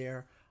will be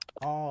there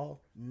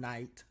all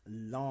night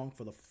long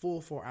for the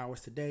full 4 hours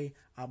today.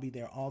 I'll be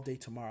there all day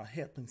tomorrow,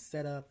 helping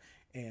set up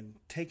and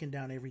taking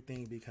down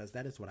everything, because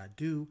that is what I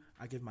do.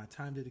 I give my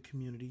time to the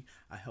community.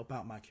 I help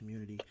out my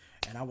community,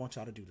 and I want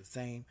y'all to do the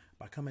same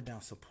by coming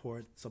down,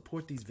 support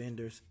these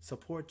vendors,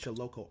 support your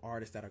local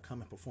artists that are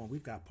coming perform.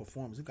 We've got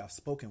performers, we've got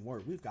spoken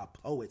word, we've got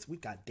poets,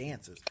 we've got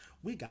dancers,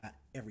 we got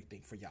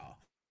everything for y'all.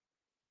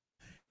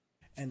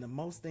 And the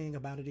most thing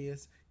about it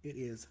is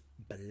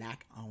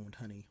black owned,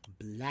 honey,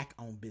 black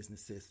owned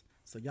businesses.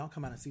 So y'all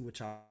come out and see what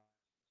y'all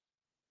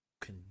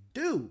can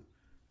do.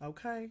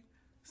 Okay.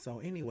 So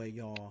anyway,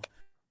 y'all,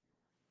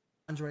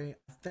 Andre,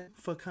 thank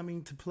you for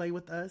coming to play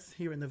with us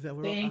here in the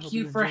Velvet Rope. Thank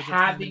you for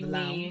having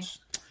me.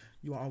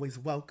 You are always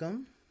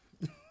welcome.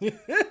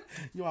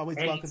 You're always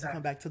welcome to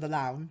come back to the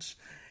lounge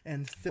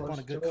and sip on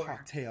a good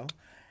cocktail.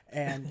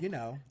 And, you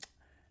know,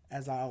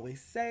 as I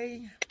always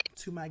say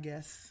to my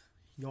guests,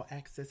 your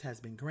access has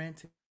been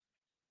granted.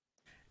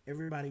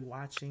 Everybody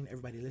watching,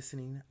 everybody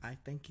listening, I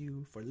thank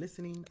you for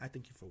listening. I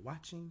thank you for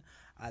watching.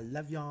 I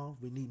love y'all.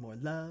 We need more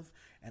love.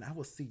 And I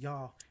will see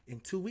y'all in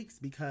 2 weeks,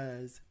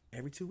 because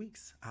every 2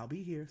 weeks I'll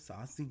be here. So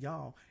I'll see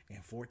y'all in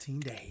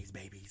 14 days,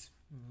 babies.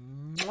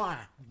 Mwah.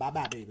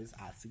 Bye-bye, babies.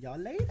 I'll see y'all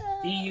later.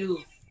 See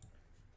you.